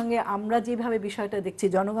মন্তব্যের সঙ্গে আমরা যেভাবে বিষয়টা দেখছি,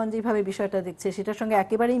 জনগণ যেভাবে বিষয়টা দেখছে সেটার সঙ্গে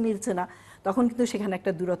একেবারেই মিলছে না, তখন কিন্তু সেখানে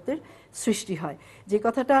একটা দূরত্বের সৃষ্টি হয়। যে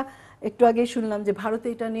কথাটা একটু আগেই শুনলাম যে ভারতে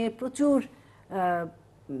এটা নিয়ে প্রচুর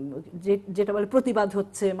যেটা বলে প্রতিবাদ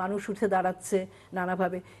হচ্ছে, মানুষ উঠে দাঁড়াচ্ছে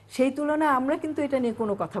নানাভাবে, সেই তুলনায় আমরা কিন্তু এটা নিয়ে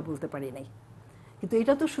কোনো কথা বলতে পারি নাই। কিন্তু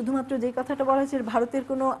এটা তো শুধুমাত্র যে কথাটা বলা হয়েছে ভারতের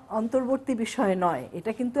কোনো অন্তর্বর্তী বিষয় নয়,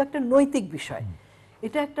 এটা কিন্তু একটা নৈতিক বিষয়।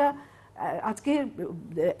 এটা একটা আজকে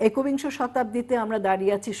একবিংশ শতাব্দীতে আমরা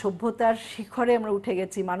দাঁড়িয়ে আছি, সভ্যতার শিখরে আমরা উঠে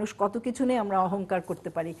গেছি, মানুষ কত কিছু নিয়ে আমরা অহংকার করতে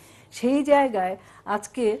পারি, সেই জায়গায়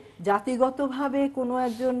আজকে জাতিগতভাবে কোনো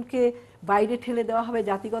একজনকে বাইরে ঠেলে দেওয়া হবে,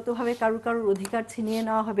 জাতিগতভাবে কারুর অধিকার ছিনিয়ে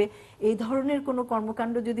নেওয়া হবে, এই ধরনের কোনো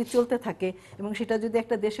কর্মকাণ্ড যদি চলতে থাকে এবং সেটা যদি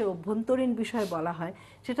একটা দেশের অভ্যন্তরীণ বিষয় বলা হয়,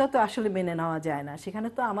 সেটা তো আসলে মেনে নেওয়া যায় না। সেখানে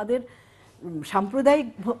তো আমাদের সাম্প্রদায়িক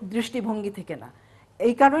দৃষ্টিভঙ্গি থেকে না,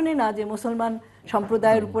 এই কারণে না যে মুসলমান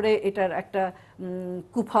সম্প্রদায়ের উপরে এটার একটা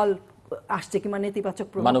কুফল আসছে কিংবা নেতিবাচক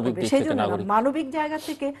প্রভাব মানবিক পড়বে দিক সেই থেকে, জন্য না, নাগরিক মানবিক জায়গা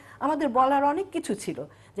থেকে আমাদের বলার অনেক কিছু ছিল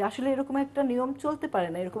যে আসলে এরকম একটা নিয়ম চলতে পারে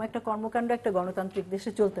না, এরকম একটা কর্মকাণ্ড একটা গণতান্ত্রিক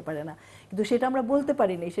দেশে চলতে পারে না, কিন্তু সেটা আমরা বলতে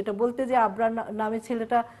পারিনি। সেটা বলতে যে আবরার নামে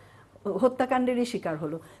ছেলেটা হত্যাকাণ্ডেরই শিকার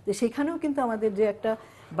হলো, যে সেখানেও কিন্তু আমাদের যে একটা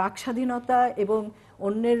বাক স্বাধীনতা এবং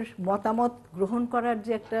অন্যের মতামত গ্রহণ করার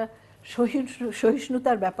যে একটা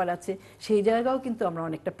সহিষ্ণুতার ব্যাপার আছে, সেই জায়গাও কিন্তু আমরা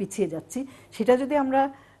অনেকটা পিছিয়ে যাচ্ছি। সেটা যদি আমরা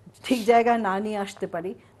ঠিক জায়গায় না নিয়ে আসতে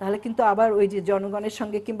পারি তাহলে কিন্তু আবার ওই যে জনগণের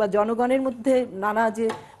সঙ্গে কিংবা জনগণের মধ্যে নানা যে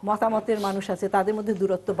মতামতের মানুষ আছে তাদের মধ্যে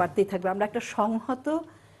দূরত্ব বাড়তেই থাকবে, আমরা একটা সংহত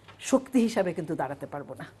শক্তি হিসাবে কিন্তু দাঁড়াতে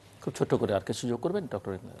পারবো না। খুব ছোট্ট করে আর কিছু যোগ করবেন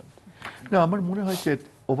ডক্টর? না, আমার মনে হয় যে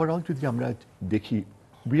ওভারঅল যদি আমরা দেখি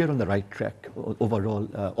we are on the right track overall,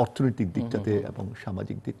 অর্থনৈতিক দিকটাতে এবং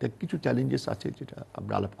সামাজিক দিকটা কিছু চ্যালেঞ্জেস আছে যেটা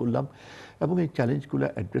আমরা আলাপ করলাম, এবং এই চ্যালেঞ্জগুলো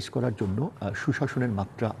অ্যাড্রেস করার জন্য সুশাসনের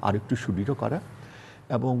মাত্রা আরেকটু সুদৃঢ় করা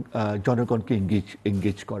এবং জনগণকে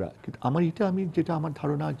এঙ্গেজ করা। কিন্তু যেটা আমার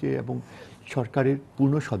ধারণা যে, এবং সরকারের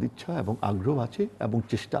পূর্ণ সদিচ্ছা এবং আগ্রহ আছে এবং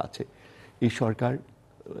চেষ্টা আছে। এই সরকার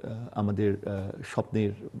আমাদের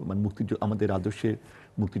স্বপ্নের মানে আমাদের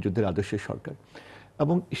মুক্তিযুদ্ধের আদর্শের সরকার,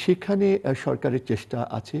 এবং সেখানে সরকারের চেষ্টা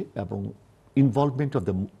আছে এবং involvement of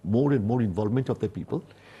the more involvement of the people,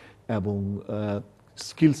 এবং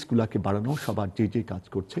স্কিলসগুলোকে বাড়ানো, সবার যে কাজ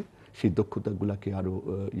করছে সেই দক্ষতাগুলোকে আরও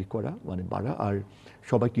করা মানে বাড়া, আর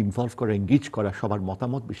সবাইকে ইনভলভ করা, এঙ্গেজ করা, সবার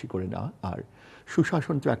মতামত বেশি করে নেওয়া। আর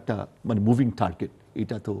সুশাসন তো একটা মানে মুভিং টার্গেট,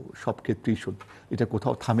 এটা তো সব ক্ষেত্রেই এটা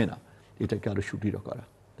কোথাও থামে না, এটাকে আরও সুদৃঢ় করা।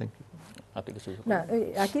 Thank you. না,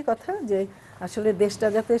 একই কথা যে আসলে দেশটা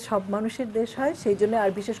যাতে সব মানুষের দেশ হয় সেই জন্য,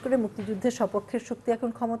 আর বিশেষ করে মুক্তিযুদ্ধের সপক্ষের শক্তি এখন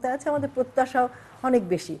ক্ষমতায় আছে, আমাদের প্রত্যাশাও অনেক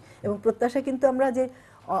বেশি। এবং প্রত্যাশা কিন্তু আমরা যে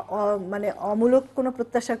মানে অমূলক কোনো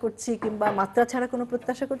প্রত্যাশা করছি কিংবা মাত্রা ছাড়া কোনো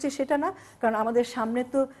প্রত্যাশা করছি সেটা না, কারণ আমাদের সামনে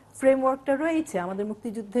তো ফ্রেমওয়ার্কটা রয়েছে, আমাদের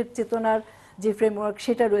মুক্তিযুদ্ধের চেতনার যে ফ্রেমওয়ার্ক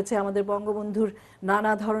সেটা রয়েছে, আমাদের বঙ্গবন্ধুর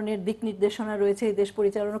নানা ধরনের দিক নির্দেশনা রয়েছে এই দেশ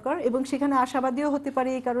পরিচালনা করার, এবং সেখানে আশাবাদীও হতে পারে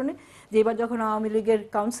এই কারণে যে এবার যখন আওয়ামী লীগের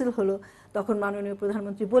কাউন্সিল হলো তখন মাননীয়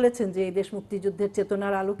প্রধানমন্ত্রী বলেছেন যে এই দেশ মুক্তিযুদ্ধের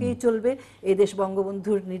চেতনার আলোকেই চলবে, এই দেশ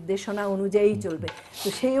বঙ্গবন্ধুর নির্দেশনা অনুযায়ী চলবে। তো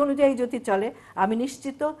সেই অনুযায়ী যদি চলে আমি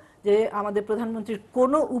নিশ্চিত যে আমাদের প্রধানমন্ত্রীর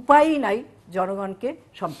কোনো উপায়ই নাই জনগণকে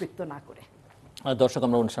সম্পৃক্ত না করে। দর্শক,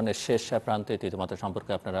 আমরা অনুষ্ঠানের শেষ প্রান্তে তৃতীয় মাত্রা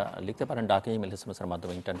সম্পর্কে আপনারা লিখতে পারেন ডাকে, ইমেল, এসএমএস-এর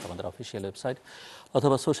মাধ্যমে, ইন্টারনেট, আমাদের অফিসিয়াল ওয়েবসাইট,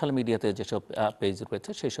 অথবা সোশ্যাল মিডিয়াতে যেসব পেজ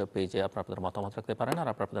রয়েছে সেই সব পেজে আপনাদের মতামত রাখতে পারেন। আর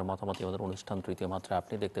আপনাদের মতামত আমাদের অনুষ্ঠান তৃতীয় মাত্রা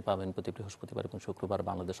আপনি দেখতে পাবেন প্রতি বৃহস্পতিবার এবং শুক্রবার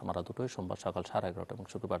বাংলাদেশ আমার দুটোই, সোমবার সকাল 11:30 এবং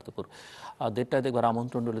শুক্রবার দুপুর 1:30 দেখবার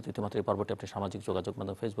আমন্ত্রণ রইল। তৃতীয় মাত্রা এই পর্বটি আপনি সামাজিক যোগাযোগ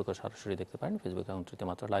মাধ্যম ফেসবুকে সরাসরি দেখতে পারেন। ফেসবুকে এখন তৃতীয়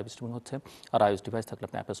মাত্রা লাইভ স্ট্রিমিং হচ্ছে, আর আইওএস ডিভাইস থাকলে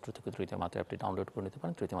আপনি অ্যাপ স্টোর থেকে তৃতীয় মাত্রা অ্যাপটি ডাউনলোড করে নিতে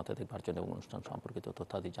পারেন তৃতীয় মাত্রা দেখবার জন্য এবং অনুষ্ঠান সম্পর্কিত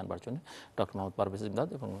তথ্যাদি জানবার জন্য। ডক্টর মোহাম্মদ পারভেজ ইমদাদ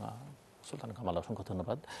এবং সুলতানা কামাল, অসংখ্য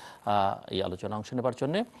ধন্যবাদ এই আলোচনা অংশ নেবার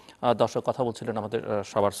জন্য। দর্শক, কথা বলছিলেন আমাদের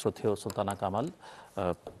সবার শ্রদ্ধেয় সুলতানা কামাল,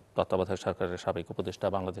 তত্ত্বাবধায়ক সরকারের সাবেক উপদেষ্টা,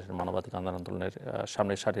 বাংলাদেশের মানবাধিকার আন্দোলনের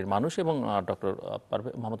সামনের সারির মানুষ, এবং ডক্টর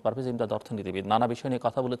মোহাম্মদ পারভেজ ইমদাদ, অর্থনীতিবিদ। নানা বিষয় নিয়ে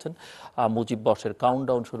কথা বলেছেন। মুজিব বর্ষের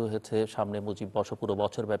কাউন্টডাউন শুরু হয়েছে, সামনে মুজিব বর্ষ পুরো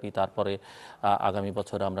বছরব্যাপী, তারপরে আগামী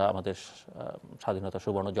বছর আমরা আমাদের স্বাধীনতা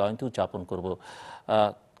সুবর্ণ জয়ন্তী উদযাপন করব।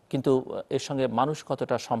 কিন্তু এর সঙ্গে মানুষ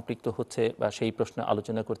কতটা সম্পৃক্ত হচ্ছে বা সেই প্রশ্নে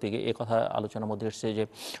আলোচনা করতে গিয়ে এ কথা আলোচনার মধ্যে এসেছে যে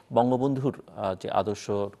বঙ্গবন্ধুর যে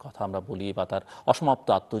আদর্শর কথা আমরা বলি বা তার অসমাপ্ত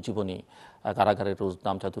আত্মজীবনী, কারাগারের রোজ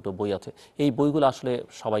নামটা দুটো বই আছে, এই বইগুলো আসলে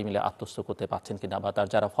সবাই মিলে আত্মস্থ করতে পারছেন কিনা, বা তার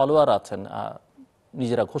যারা ফলোয়ার আছেন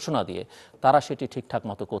নিজেরা ঘোষণা দিয়ে তারা সেটি ঠিকঠাক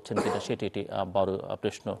মতো করছেন কিনা, সেটি একটি বড়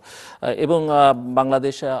প্রশ্ন। এবং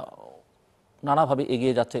বাংলাদেশ নানাভাবে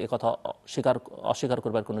এগিয়ে যাচ্ছে, একথা অস্বীকার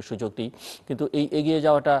করবার কোনো সুযোগ নেই, কিন্তু এই এগিয়ে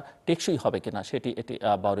যাওয়াটা টেকসই হবে কিনা সেটি একটি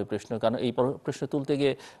বড় প্রশ্ন। কারণ এই প্রশ্ন তুলতে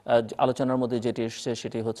গিয়ে আলোচনার মধ্যে যেটি এসছে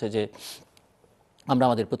সেটি হচ্ছে যে আমরা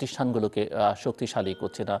আমাদের প্রতিষ্ঠানগুলোকে শক্তিশালী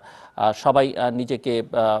করছি না, সবাই নিজেকে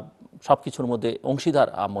সব কিছুর মধ্যে অংশীদার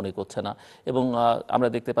মনে করছে না, এবং আমরা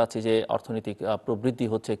দেখতে পাচ্ছি যে অর্থনৈতিক প্রবৃদ্ধি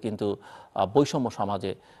হচ্ছে কিন্তু বৈষম্য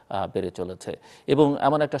সমাজে বেড়ে চলেছে, এবং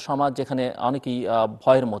এমন একটা সমাজ যেখানে অনেকেই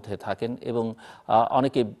ভয়ের মধ্যে থাকেন এবং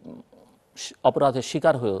অনেকে অপরাধের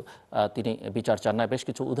শিকার হয়েও তিনি বিচার চান না। বেশ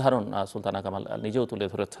কিছু উদাহরণ সুলতানা কামাল নিজেও তুলে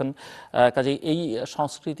ধরেছেন। কাজেই এই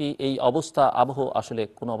সংস্কৃতি, এই অবস্থা আবহ আসলে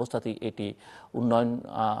কোনো অবস্থাতেই এটি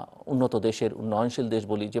উন্নত দেশের, উন্নয়নশীল দেশ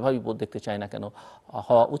বলি যেভাবেই দেখতে চাই না কেন,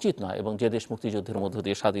 হওয়া উচিত নয়, এবং যে দেশ মুক্তিযুদ্ধের মধ্য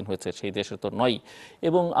দিয়ে স্বাধীন হয়েছে সেই দেশে তো নয়।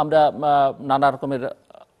 এবং আমরা নানা রকমের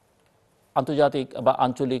আন্তর্জাতিক বা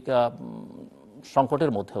আঞ্চলিক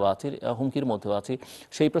সংকটের মধ্যেও আছি, হুমকির মধ্যেও আছি।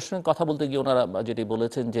 সেই প্রশ্নে কথা বলতে গিয়ে ওনারা যেটি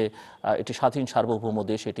বলেছেন যে এটি স্বাধীন সার্বভৌম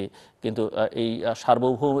দেশ এটি, কিন্তু এই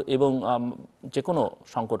সার্বভৌম এবং যে কোনো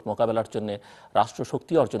সংকট মোকাবেলার জন্য রাষ্ট্র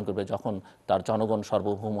শক্তি অর্জন করবে যখন তার জনগণ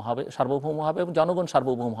সার্বভৌম হবে এবং জনগণ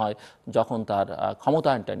সার্বভৌম হয় যখন তার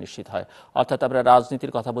ক্ষমতায়নটা নিশ্চিত হয়। অর্থাৎ আমরা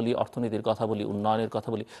রাজনীতির কথা বলি, অর্থনীতির কথা বলি, উন্নয়নের কথা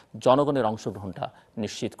বলি, জনগণের অংশগ্রহণটা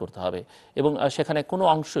নিশ্চিত করতে হবে এবং সেখানে কোনো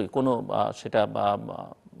অংশই সেটা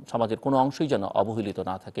সমাজের কোনো অংশই যেন অবহেলিত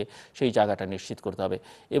না থাকে সেই জায়গাটা নিশ্চিত করতে হবে।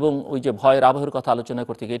 এবং ওই যে ভয়ের আবহের কথা আলোচনা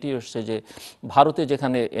করতে গিয়ে এটি এসছে যে ভারতে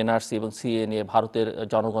যেখানে এনআরসি এবং সিএ নিয়ে ভারতের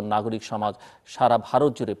জনগণ, নাগরিক সমাজ সারা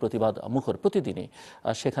ভারত জুড়ে প্রতিবাদ মুখর প্রতিদিনই,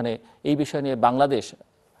 সেখানে এই বিষয় নিয়ে বাংলাদেশ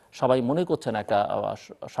সবাই মনে করছেন একটা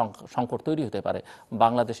সংকট তৈরি হতে পারে।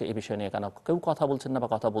 বাংলাদেশে এই বিষয় নিয়ে কেন কেউ কথা বলছেন না বা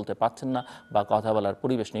কথা বলতে পারছেন না বা কথা বলার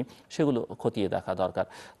পরিবেশ নেই, সেগুলো খতিয়ে দেখা দরকার।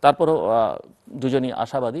 তারপরও দুজনই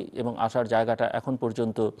আশাবাদী এবং আশার জায়গাটা এখন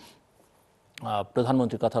পর্যন্ত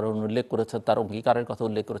প্রধানমন্ত্রীর কথা উল্লেখ করেছেন, তার অঙ্গীকারের কথা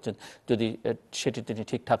উল্লেখ করেছেন। যদি সেটি তিনি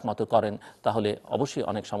ঠিকঠাক মতো করেন তাহলে অবশ্যই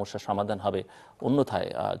অনেক সমস্যার সমাধান হবে। অন্যথায়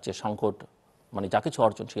যে সংকট মানে যা কিছু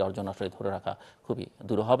অর্জন, সেই অর্জন আসলে ধরে রাখা খুবই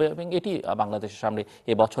দূর হবে এবং এটি বাংলাদেশের সামনে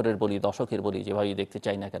এ বছরের বলি, দশকের বলি, যেভাবেই দেখতে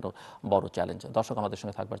চাই না কেন, বড় চ্যালেঞ্জ। দর্শক, আমাদের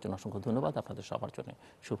সঙ্গে থাকবার জন্য অসংখ্য ধন্যবাদ। আপনাদের সবার জন্য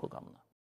শুভকামনা।